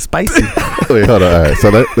that? getting spicy. Wait, hold on. All right,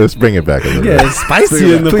 so let's bring it back a little Yeah, bit. it's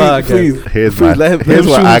spicy in the podcast. Here's please let him here's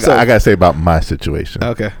what shoot I himself. gotta say about my situation.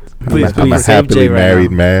 Okay. Please, I'm a please, save Jay happily right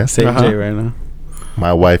married now. man. Save Uh-huh. Jay right now.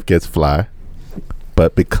 My wife gets fly,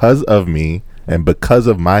 but because of me and because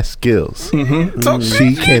of my skills,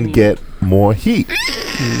 she can get more heat.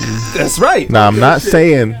 That's right. Now, I'm not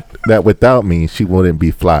saying that without me, she wouldn't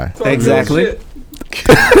be fly. Exactly.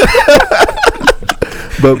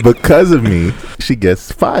 But because of me, she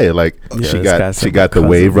gets fire. Like Yeah, she this got guy said the because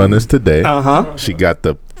Wave of me. Runners today. Uh-huh. She got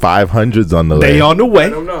the 500s on the They way. on the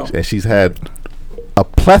way. And she's had a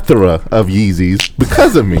plethora of Yeezys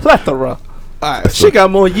because of me. Plethora. All right. She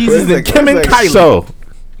got more Yeezys than Kim and Kylie. So,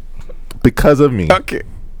 because of me, Okay.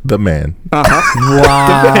 the man,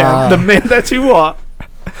 Wow. the man that you are.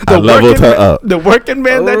 I leveled her up. The working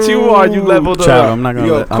man that you are, you leveled her Child, up. I'm not gonna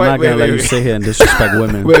Yo, let, I'm quite- not gonna wait, let wait, you wait. sit here and disrespect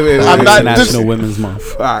women. Wait. I'm not International dis- Women's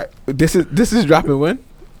Month. All right. This is dropping when?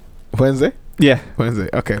 Wednesday. Yeah. Wednesday.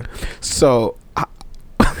 Okay. So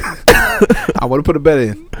I want to put a bet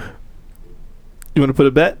in. You want to put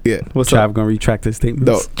a bet? Yeah. What's Trav up? gonna retract his statements.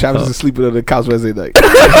 No, Travis is sleeping on the couch Wednesday night.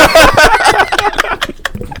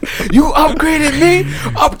 You upgraded me.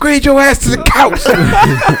 Upgrade your ass to the couch.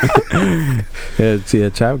 Yeah,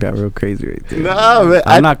 Trav got real crazy right there. Nah, man,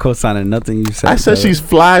 I'm not co-signing nothing you said. I said Trav. she's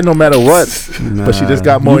fly no matter what, but she just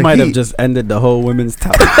got more You might have heat. just ended the whole women's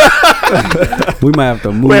topic. We might have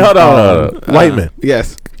to move. Wait, hold on. White man,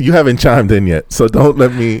 Yes. you haven't chimed in yet, so don't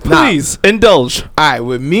let me. Please indulge. All right.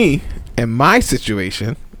 With me and my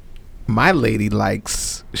situation, my lady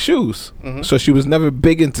likes shoes, so she was never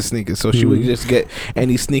big into sneakers. So she would just get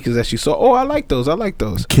any sneakers that she saw. Oh, I like those. I like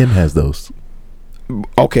those. Kim has those.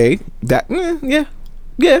 Okay, that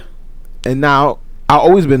yeah. And now I've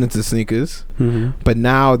always been into sneakers, but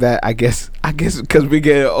now that I guess because we're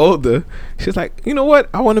getting older, she's like, you know what?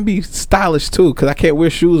 I want to be stylish too, because I can't wear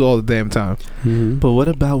shoes all the damn time. But what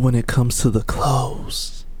about when it comes to the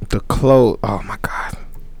clothes? The clothes. Oh my god.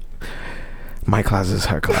 My closet is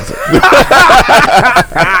her closet.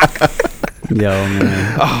 Yo,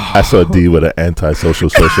 man. I saw D with an anti-social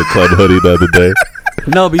social club hoodie the other day.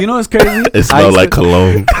 No, but you know what's crazy? It smelled like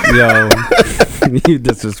cologne. Yo, you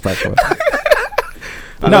disrespectful.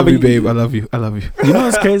 I love you, babe. I love you. I love you. You know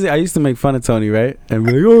what's crazy? I used to make fun of Tony, right? And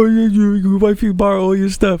be like, "Oh, you wife you borrow all your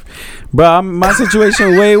stuff," bro. My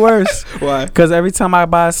situation way worse. Why? Because every time I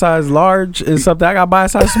buy a size large and something, I gotta buy a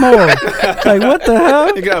size small. Like, what the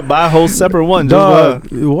hell? You gotta buy a whole separate one. Dog,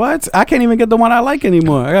 what? I can't even get the one I like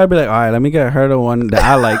anymore. I gotta be like, all right, let me get her the one that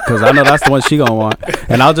I like, because I know that's the one she gonna want,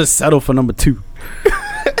 and I'll just settle for number 2.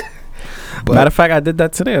 Matter of fact, I did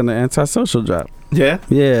that today on the antisocial drop. Yeah.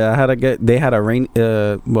 Yeah, I had to get. They had a rain.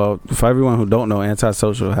 Well, for everyone who don't know,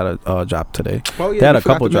 antisocial had a drop today. Oh, They had we a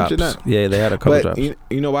couple forgot to drops. mention that. Yeah, they had a couple But drops.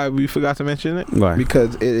 you know why we forgot to mention it? Why?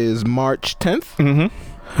 Because it is March 10th.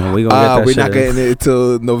 Mm-hmm. And we gonna get that We're shit not in. getting it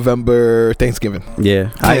until November Thanksgiving. Yeah,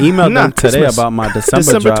 I Yeah. emailed Nah, them today Christmas. about my December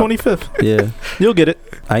December drop. 25th. Yeah, You'll get it.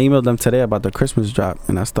 I emailed them today about the Christmas drop,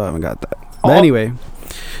 and I still haven't got that. But Oh. anyway,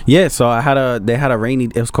 yeah. So they had a rainy.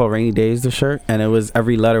 It was called Rainy Days. The shirt, and it was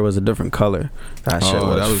every letter was a different color. That shit Oh,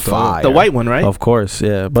 was, that was dope. fire. The white one, right? Of course,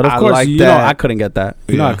 yeah. But of I course, like you know, that. I couldn't get that.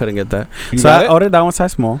 You know, Yeah. I couldn't get that. You So got I it? ordered that one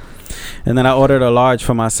size small, and then I ordered a large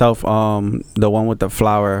for myself. The one with the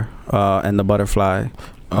flower and the butterfly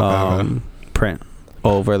Okay. print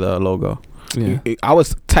over the logo. Yeah. I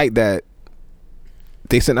was tight that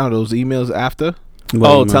they sent out those emails after.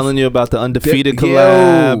 Oh, telling you about the undefeated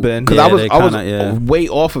collab and because Yeah, I was they I was kinda, yeah. way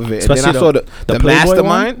off of it, Especially and then I saw the Playboy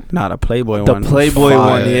mastermind. one? Nah, the Playboy the one. Playboy Fire.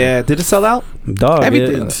 one. Yeah. Did it sell out? Dog,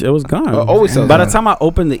 Everything. it was gone. Always sells By the out. time I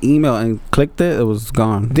opened the email and clicked it, it was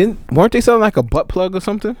gone. Weren't they selling like a butt plug or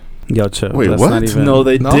something? Yo, chill. Wait, Let's what? Not even, No,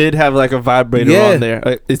 they No? did have like a vibrator Yeah. on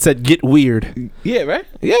there. It said "Get Weird." Yeah, right.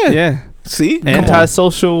 Yeah. Yeah. See, Come on.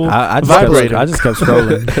 Antisocial I just vibrator. Kept, I just kept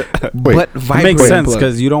scrolling. Wait, Butt It vibrating makes sense plug.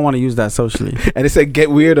 because you don't want to use that socially. and it said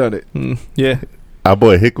 "Get weird" on it. Yeah. our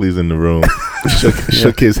boy Hickley's in the room.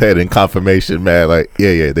 shook his head in confirmation, man. Like,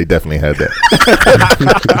 yeah, they definitely had that.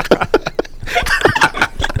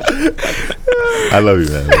 I love you,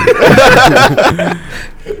 man.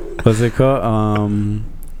 What's it called?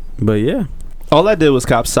 But yeah, All I did was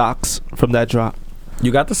cop socks from that drop.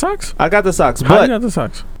 you got the socks. I got the socks, How you but got the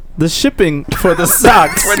socks? the shipping for the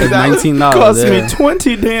socks It's $19. cost yeah. me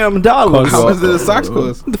 $20 How much did the socks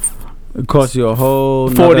cost? It cost you a whole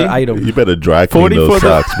 40. nother item. You better dry clean 40 those for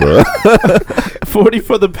the- socks, bro. 40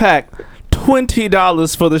 for the pack,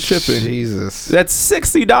 $20 for the shipping. Jesus. That's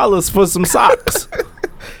 $60 for some socks.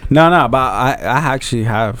 No, but I actually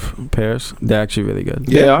have pairs. They're actually really good.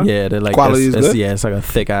 Yeah? Yeah, they're like Quality is good? Yeah, it's like a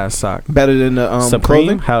thick ass sock. Better than the Supreme?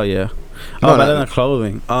 clothing? Hell yeah. No, Oh, better no. than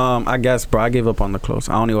clothing. I guess, bro. I gave up on the clothes.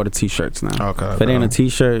 I only order t-shirts now. Okay. If it ain't a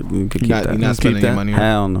t-shirt, you can keep You're that. not spending your money on.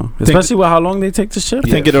 Hell no. Especially with how long they take to ship.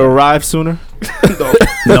 Think it'll arrive sooner?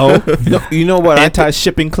 No. No, you know what?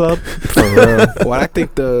 Anti-shipping club. For real. What I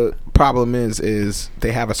think the problem is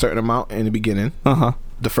they have a certain amount in the beginning. Uh-huh.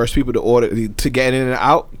 The first people to order to get in and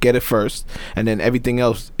out get it first, and then everything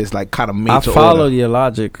else is like kind of made I to followed order. your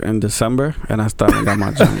logic in December, and I started got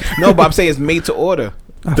my joint. No, but I'm saying it's made to order.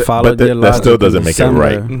 I followed but your that logic. still in doesn't make it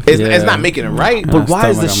right. December. It's not making it right. Yeah, But why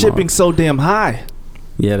is still the got shipping so damn high?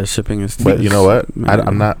 Yeah, the shipping is. But you know what?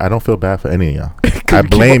 Man. I don't feel bad for any of y'all. I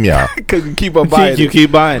blame y'all. Because you keep on buying You it.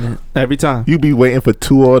 keep buying it every time. You be waiting for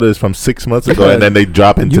 2 orders from 6 months ago, and then they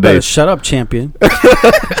drop in You today. better shut up, champion.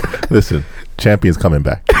 Listen, Champion's coming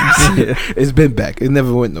back. It's been back. It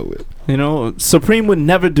never went nowhere. You know, Supreme would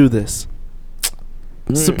never do this.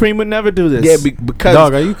 Supreme would never do this. Yeah, because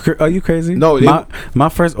Dog, are you crazy? No, my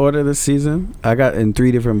first order this season, I got in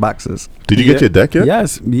 3 different boxes. Did you get your deck yet?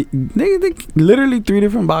 Yes, they literally 3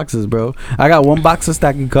 different boxes, bro. I got 1 box of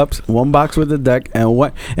stacking cups, 1 box with the deck, and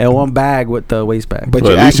one bag with the waste bag. But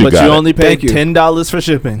Well, you at least act, you But got you it. only paid Thank you. $10 for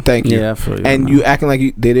shipping. thank you. Yeah, for And you acting like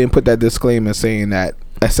they didn't put that disclaimer saying that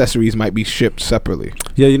accessories might be shipped separately.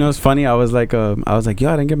 Yeah, you know it's funny. I was like, yo, I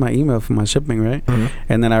didn't get my email for my shipping, right?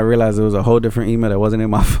 And then I realized it was a whole different email that wasn't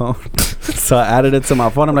in my phone. So I added it to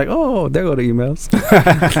my phone. I'm like, oh, there go the emails.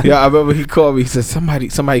 Yeah, I remember he called me. He said,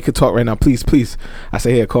 somebody could talk right now, please. I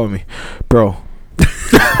said, here, call me, bro.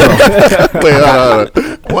 Wait,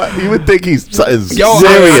 what? You would think he's something Yo,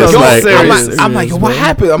 serious. yo, like, I'm like, yo, what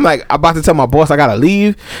happened? I'm like, I'm about to tell my boss I gotta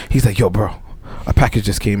leave. He's like, yo, bro, a package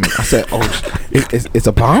just came in. I said, oh, it's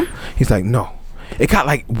a bomb? He's like, no, it got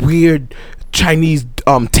like weird Chinese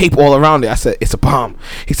tape all around it. I said, it's a bomb.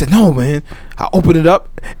 He said, no, man. I opened it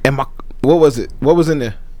up and what was it? What was in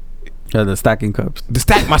there? Yeah, the stacking cups.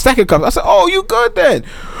 My stacking cup. I said, oh, you good then?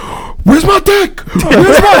 Where's my deck?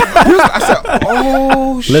 I said,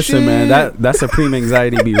 oh, shit. Listen, man, that Supreme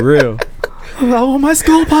anxiety be real. Oh, my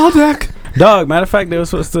skull pile deck. Dog, matter of fact, they were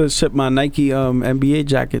supposed to ship my Nike NBA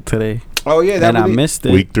jacket today, Oh, yeah. and I missed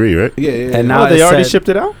it. week 3, right? Yeah, yeah. And yeah. now Oh, they it already said- shipped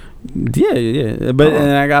it out? Yeah. But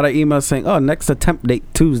and I got an email saying, "Oh, next attempt date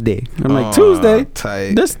Tuesday." I'm like, Aw, Tuesday?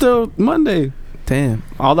 tight. That's still Monday. Damn.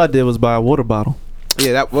 All I did was buy a water bottle.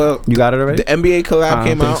 Yeah, You got it already? the NBA collab I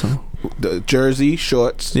came don't out. think The jersey,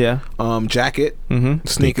 shorts, Yeah. jacket, Mm-hmm.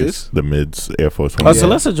 sneakers. The mids, Air Force Oh, One. so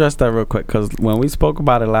let's address that real quick because when we spoke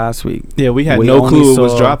about it last week, Yeah, we had We no only clue it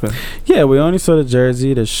was saw- dropping. yeah, we only saw the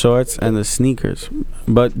jersey, the shorts, and the sneakers.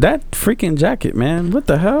 But that freaking jacket, man, what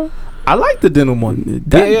the hell? I like the denim one.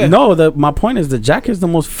 Yeah. No, my point is the jacket's the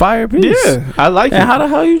most fire piece. Yeah, I like And it. how the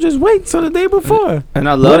hell you just wait till the day before? And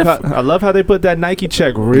I What love how they put that Nike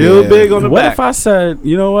check real Yeah. big on the What back. if I said,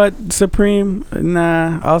 you know what, Supreme?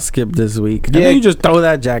 Nah, I'll skip this week. And Yeah. then you just throw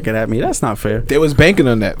that jacket at me. That's not fair. They was banking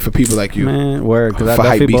on that for people like you. Man, word. Because I For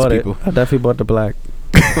definitely hypebeast bought people. it. I definitely bought the black.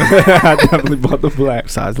 I definitely bought the black.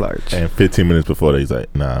 Size large. And 15 minutes before that, he's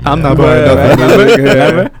like, nah, man. I'm not buying Right, nothing. right,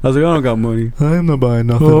 remember? I was like, I don't got money. I'm not buying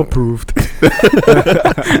nothing. Oh, approved.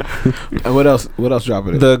 And what else? What else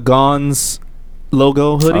dropping? The Gons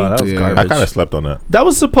logo hoodie. Oh, that was Yeah. I garbage. kind of slept on that. that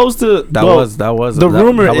was supposed to. That well, was the that-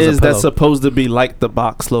 rumor that was a is that's pillow. supposed to be like the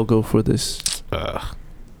box logo for this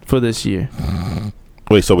year.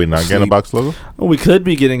 Wait, so we're not getting a Sleep. box logo? We could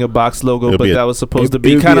be getting a box logo, It'll but be a- that was supposed to it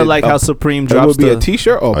be would kind be of a- like a- how Supreme It drops would be a the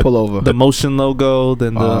T-shirt or I- pullover. the motion logo,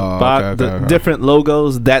 then the okay. different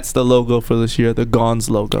logos. That's the logo for this year. The Gons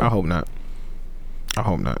logo. I hope not. I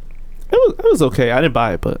hope not. It was okay. I didn't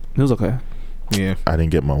buy it, but it was okay. Yeah. I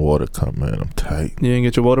didn't get my water cup, man. I'm tight. You didn't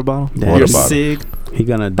get your water bottle. Yeah, Your water bottle. Sig. He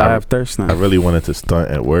gonna die of thirst now. I really wanted to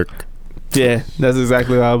stunt at work. Yeah, that's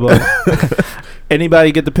exactly how I bought.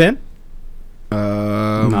 Anybody get the pen? No,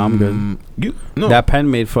 I'm good. You no. That pen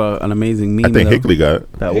made for an amazing meme. I think though. Hickley got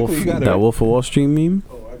it. That Hickley, Wolf, you got it, that right? Wolf of Wall Street meme.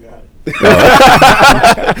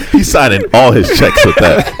 He's signing all his checks with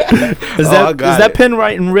that. Is I that got is that it. pen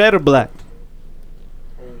writing red or black?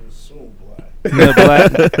 Yeah,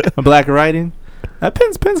 black. A black writing. That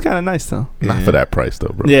pen's kind of nice though. Not for that price,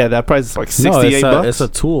 though, bro. Yeah, that price is like $68. No, it's a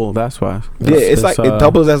tool. That's why. Yeah, it's like it uh,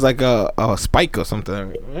 doubles as like a spike or something.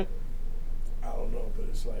 Right? I don't know, but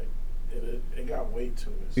it's like it got weight to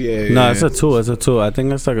it. Yeah. No, yeah. it's a tool. It's a tool. I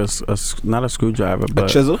think it's like not a screwdriver, A but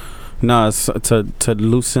chisel. no, it's to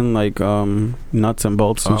loosen like nuts and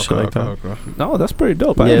bolts and shit like that. Okay. No, that's pretty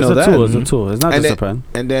dope. I Yeah, didn't it's know a that. tool. It's a tool. It's not And just a pen.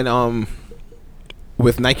 And then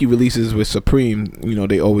with Nike releases with Supreme, you know,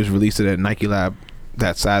 they always release it at Nike Lab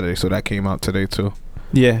that Saturday, so that came out today too.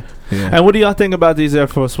 Yeah. Yeah. And what do y'all think about these Air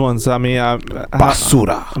Force Ones? I mean,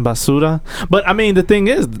 basura. But I mean, the thing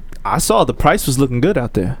is, I saw the price was looking good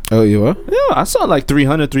out there. Oh, you were? Yeah, I saw like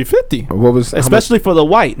 300, 350. What was Especially for the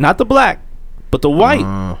white, not the black, but the white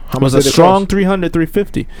how much was a did it strong cost? 300,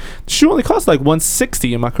 350. The shoe only cost like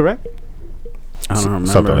 160. Am I correct? I don't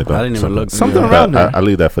remember. Something like that. I didn't even look. Something But around there. I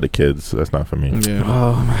leave that for the kids. That's not for me. Yeah.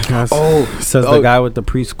 Oh my gosh. Oh, Says the guy with the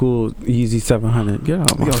preschool Yeezy 700. Get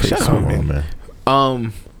out my Yo, face. shut up, Come man. on,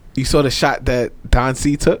 man. You saw the shot that Don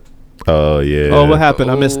C took? Oh yeah. Oh, what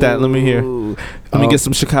happened? I missed that. Let me hear. Ooh. Let me get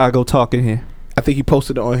some Chicago talk in here. I think he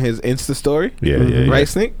posted it on his Insta story. Yeah, Mhm. yeah, yeah. Right,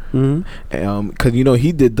 Sneak? Mm-hmm. Because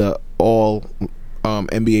he did the all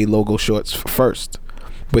NBA logo shorts first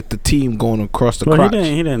with the team going across the Well, crotch.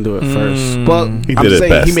 he didn't do it first. But He I'm did it saying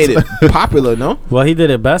best. he made it popular, no? Well, he did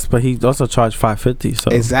it best, but he also charged $550. So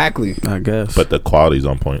Exactly. I guess. But the quality's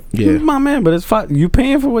on point. Yeah. My man, but it's you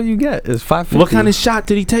paying for what you get. It's $550. What kind of shot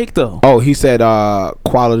did he take though? Oh, he said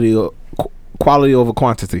quality over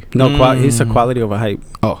quantity. No, he said quality over hype.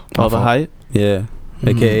 Oh, Of a height? Yeah.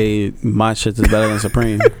 AKA my shit is better than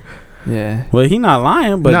Supreme. Yeah. Well, he not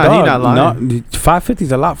lying, but Nah, dog, he not lying. No, $550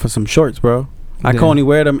 is a lot for some shorts, bro. I can Yeah. only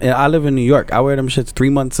wear them. I live in New York. I wear them shits 3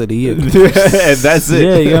 months of the year. And that's it.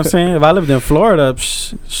 Yeah, you know what I'm saying? If I lived in Florida,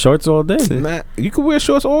 shorts all day. Nah, you can wear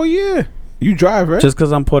shorts all year. You drive, right? Just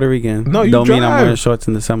because I'm Puerto Rican, No, you don't mean I'm drive. wearing shorts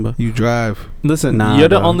in December. you drive. Listen, Nah, you're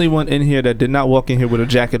the dog. only one in here that did not walk in here with a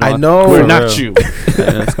jacket on. I know. We're For not real. you.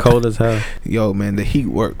 Yeah, it's cold as hell. Yo, man, the heat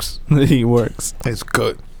works. He works. It's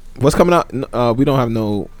good. What's coming out? We don't have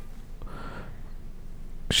no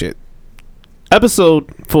shit. Episode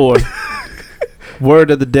 4.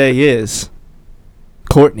 Word of the day is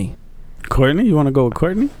Courtney. Courtney, you want to go with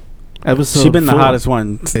Courtney? Episode She been the 4. hottest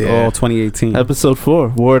one Yeah. all 2018. Episode 4.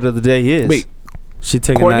 Word of the day is. Wait, She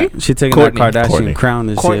taking Courtney? that. She taking Courtney. that Kardashian Courtney. crown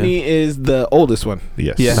this year. Courtney is the oldest one.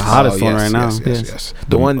 Yes. Yeah. The hottest one right now. Yes, Yes. yes.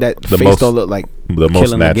 The one that the face most- don't look like. The most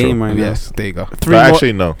Killing the natural. game right now. Yes, there you go. 3 But more,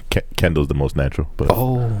 actually, no. Kendall's the most natural. But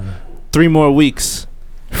Oh, 3 more weeks.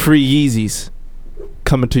 Free Yeezys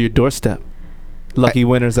coming to your doorstep. Lucky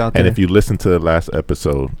winners out there. and if you listen to the last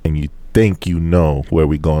episode and you think you know where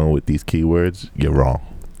we're going with these keywords, you're wrong.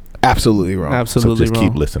 absolutely wrong. Absolutely so just wrong.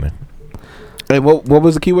 keep listening. And what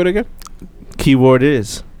was the keyword again? Keyword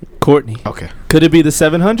is Courtney. Okay. Could it be the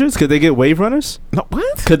 700s? Could they get wave runners? No,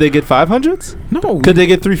 what? Could they get 500s? No. Could they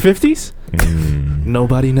get 350s?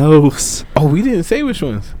 Nobody knows. Oh, we didn't say which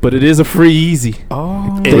ones. But it is a free Yeezy.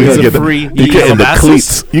 Oh, It We is gonna a get the- free You Yeezy. getting the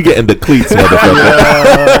cleats. You getting the cleats,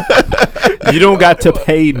 motherfucker. You don't got to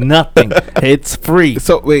pay nothing. It's free.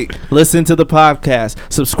 so wait. Listen to the podcast.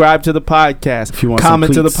 Subscribe to the podcast. If you want some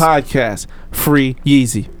comment to the cleats. podcast. Free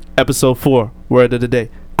Yeezy. Episode 4. Word of the day.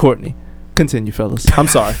 Courtney. Continue, fellas. I'm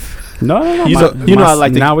sorry. No. You know I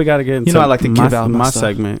like to- Now we gotta get into know I like to my, give out my my stuff.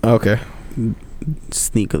 segment. Okay.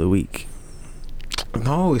 Sneak of the week.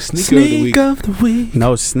 No, it's sneaker of the week. of the week.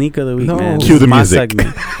 No, sneak of the week, No. man. Cue the My music.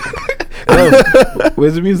 segment.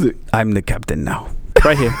 Where's the music? I'm the captain now.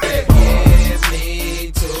 Right here.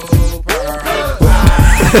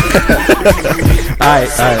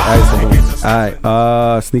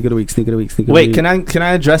 Alright. Sneak of the week. Sneak of the week. Sneak of the Wait, week. can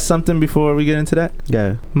I address something before we get into that?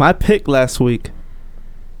 Yeah. My pick last week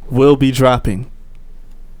will be dropping.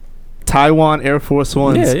 Taiwan Air Force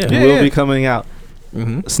Ones Yeah, yeah. will Yeah. be coming out.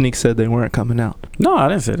 Mm-hmm. Sneak said they weren't coming out. No, I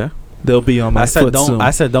didn't say that. They'll be on my I said foot don't. soon. I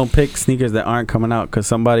said don't pick sneakers that aren't coming out because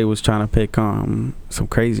somebody was trying to pick some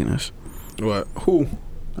craziness. What? Who?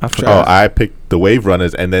 I Oh, forgot. I picked the Wave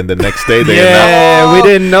Runners, and then the next day they announced. yeah, we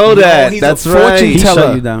didn't know that. he's a That's fortune right. he teller.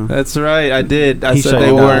 shut you down. That's right. I did. I He said shut they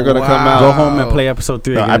you down. weren't going to come Wow. out. Go home and play episode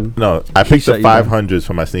 3 No, again. I picked shut the you down. 500s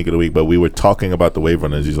for my sneaker of the week, but we were talking about the Wave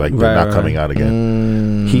Runners. He's like, they're Right, not right. coming out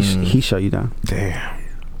again. He shut you down. Damn.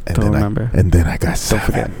 And Don't then remember. and then I got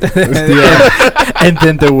 7. Yeah. And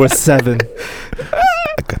then there were 7.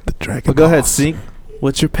 I got the Dragon. But go ahead, Balls. Sneak.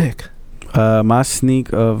 What's your pick? My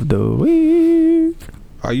sneak of the week.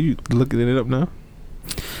 Are you looking it up now?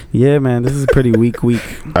 Yeah, man, this is a pretty weak week.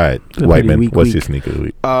 All right, It's a White pretty Man, weak what's week. your sneaker of the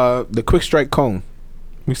week? The Quick Strike Cone.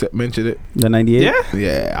 We mentioned it. The 98. Yeah?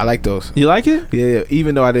 Yeah, I like those. You like it? Yeah,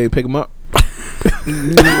 even though I didn't pick them up.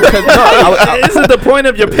 Isn't the point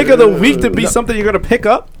of your pick of the week to be something you're going to pick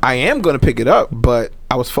up? I am gonna pick it up, but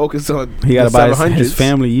I was focused on He got to the buy 700s. his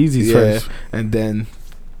family Yeezys Yeah, first. and then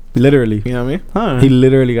Literally. you know what I mean. He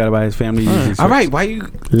literally got to buy his family Yeezys first. All right, why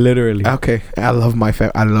you? Literally. Okay, I love my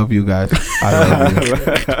family. I love you guys. I love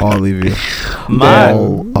you, all of you.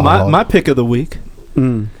 My pick of the week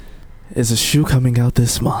Mm. is a shoe coming out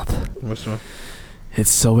this month. What's wrong? It's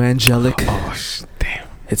so angelic. Oh, damn.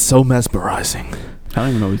 It's so mesmerizing. I don't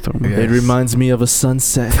even know what he's talking about. It reminds me of a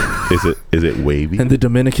sunset Is it wavy? in the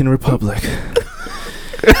Dominican Republic.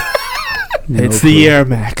 No It's clue. the Air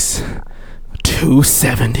Max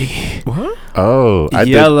 270. What? Oh,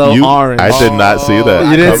 Yellow, orange. I did not see that.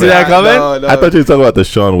 You didn't see that coming? No. I thought you were talking about the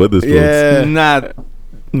Sean Witherspoon. Yeah. Not.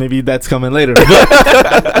 Maybe that's coming later.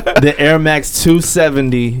 But the Air Max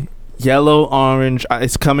 270, yellow, orange.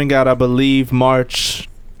 It's coming out, I believe, March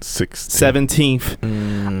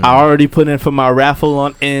 17th. I already put in for my raffle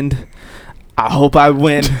on end. I hope I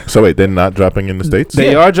win. So wait, they're not dropping in the States?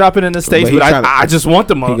 They are dropping in the States, But he but tryna- I just want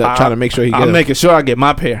them. He got trying to make sure he I'm get 'em. making sure I get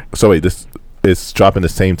my pair. So wait, this is dropping the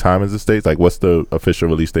same time as the States? Like, what's the official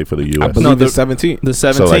release date for the I US? believe No, it's 17. The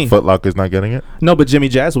So 17th. like Foot Locker's not getting it? No, but Jimmy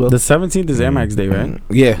Jazz will. The 17th is Air Max Day, right?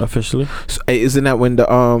 Yeah. Officially. So, isn't that when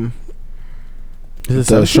the Is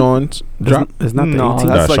the Sean's drop? It's not the No, 18th. that's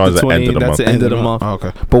No, like Sean's the the end 20. of the That's month. the end of the month. Oh,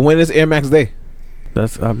 okay. But when is Air Max Day?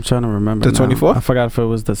 I'm trying to remember. The now. 24th? I forgot if it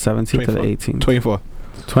was the 17th or the 24th. 18th. 24.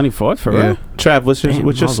 24th for Yeah. real? Trav, what's your Damn,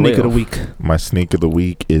 what's your I was sneak way of the off. week? My sneak of the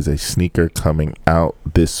week is a sneaker coming out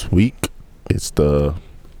this week. It's the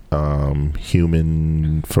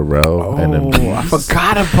Human Pharrell NMD. I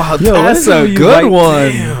forgot about Yo, that. That's a good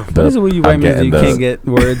one. What is it when you write I'm music you getting can't get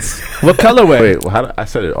words? What colorway? Wait, how I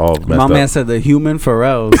said it all messed My up. man said the human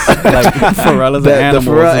Pharrells. Like Pharrell is an The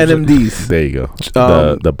animal. Pharrell NMDs. There you go.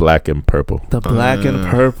 Um, The black and purple. The black and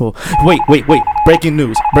purple. Wait. Breaking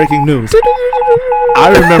news.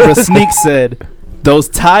 I remember Sneak said those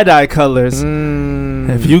tie-dye colors,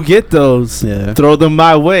 if you get those, Yeah. throw them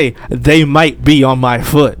my way. They might be on my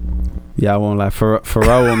foot. Yeah, I won't lie.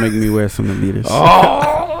 Pharrell will make me wear some Adidas.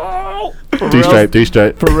 Oh! Three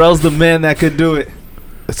stripe. Pharrell's the man that could do it.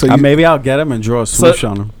 So you, Maybe I'll get him and draw a swoosh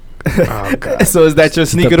on him. oh god. So is that your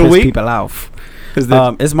sneak to of the piss week? people off. Is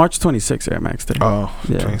that It's March 26th, Air Max Day. Oh,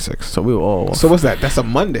 Yeah. 26. So we were all So what's that? That's a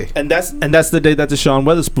Monday. and that's the day that the Sean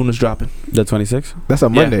Weatherspoon is dropping. the 26th. That's a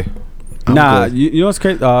Monday. I'm Nah, good. you know what's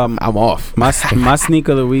crazy? I'm off. My sneak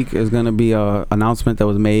of the week is gonna be a announcement that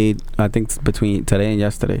was made, I think, between today and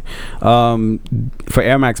yesterday. For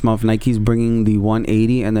Air Max month, Nike's bringing the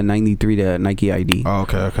 180 and the 93 to Nike ID. Oh,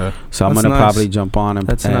 okay. So I'm That's gonna nice. probably jump on and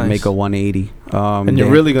That's nice. make a 180. And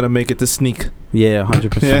you're really gonna make it to sneak. Yeah,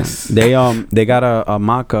 100%. Yes. They got a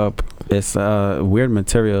mock up. It's a weird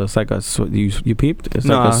material. It's like a you peeped. It's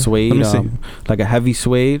Nah, like a suede, let me see. like a heavy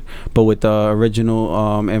suede, but with the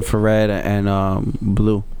original infrared and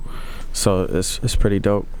blue. So it's pretty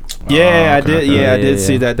dope. Yeah, okay, I did. okay. Yeah, I Yeah, did yeah.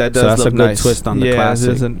 see that. That So does that's a look good nice. twist on the yeah, classic.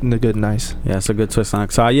 it is a good nice. Yeah, it's a good twist on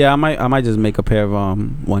it. So yeah, I might just make a pair of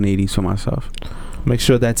 180s for myself. Make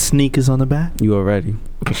sure that sneak is on the back. You already.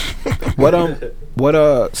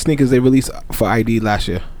 What sneakers they released for ID last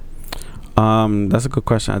year? That's a good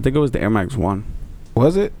question. I think it was the Air Max 1.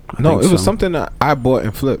 Was it? I No, think it was so. something that I bought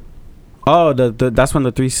and flipped. Oh, that's when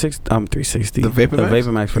the 360. The Vapor Max?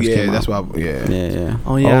 Vapor Max first Yeah, came that's out. why. Yeah. Yeah.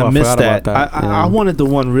 Oh yeah, I missed forgot that. about that. I wanted the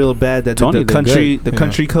one real bad that Tony the did country good. the Yeah.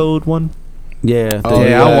 country code one. Yeah. Oh,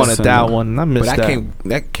 yeah, I yes, wanted and that one. I missed But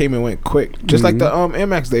that came and went quick, just like the Air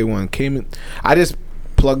Max Day one came in. I just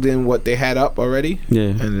plugged in what they had up already, Yeah.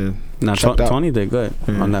 and then Now checked out. Tony did good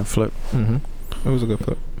Yeah. on that flip. it was a good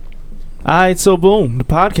flip. All right, so boom, the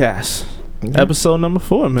podcast episode number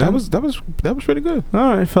 4, man. That was pretty good.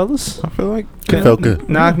 all right, fellas. I feel like It felt good.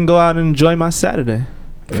 Now I can go out and enjoy my Saturday.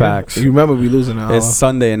 Facts. You remember we losing an hour? It's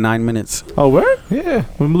Sunday in 9 minutes. Oh, word? Yeah.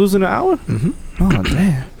 We're losing an hour. Mm-hmm. Oh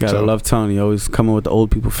damn. Gotta So- love Tony. Always coming with the old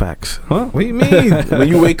people facts. What do you mean? When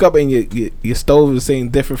you wake up and your stove is saying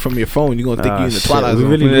different from your phone, you're gonna think you're in the Shit, Twilight we Zone.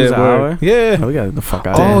 really lose an word. hour. Yeah. Oh, we gotta get the fuck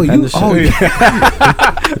out. Oh, of here. you. Oh,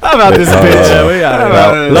 I'm out this No, bitch. no, no. we gotta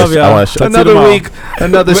Well, go. Love y'all. I wanna Talk to you Another tomorrow. week,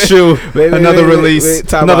 another shoe, another release,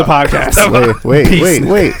 time another out. podcast.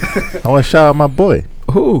 Wait. I want to shout out my boy.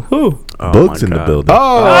 Who? Who? Oh Boog's my in the God. building.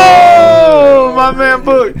 Oh, my man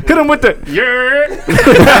Boog. Hit him with the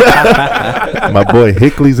My boy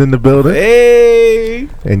Hickley's in the building. Hey.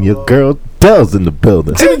 And your girl Dell's in the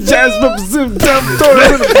building. Jimmy Jazz representative in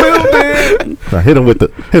the building. Now hit him with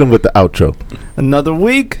the outro. Another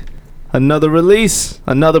week, another release,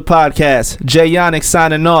 another podcast. Jay Yannick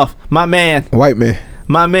signing off. My man, White man.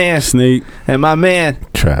 my man, Sneak. and my man.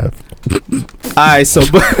 Trav. Alright, so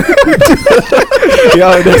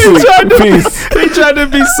Yo, next week. Peace. he tried to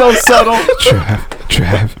be so subtle.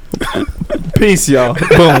 Trav. Peace, y'all.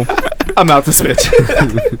 Boom. I'm out this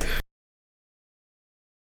bitch.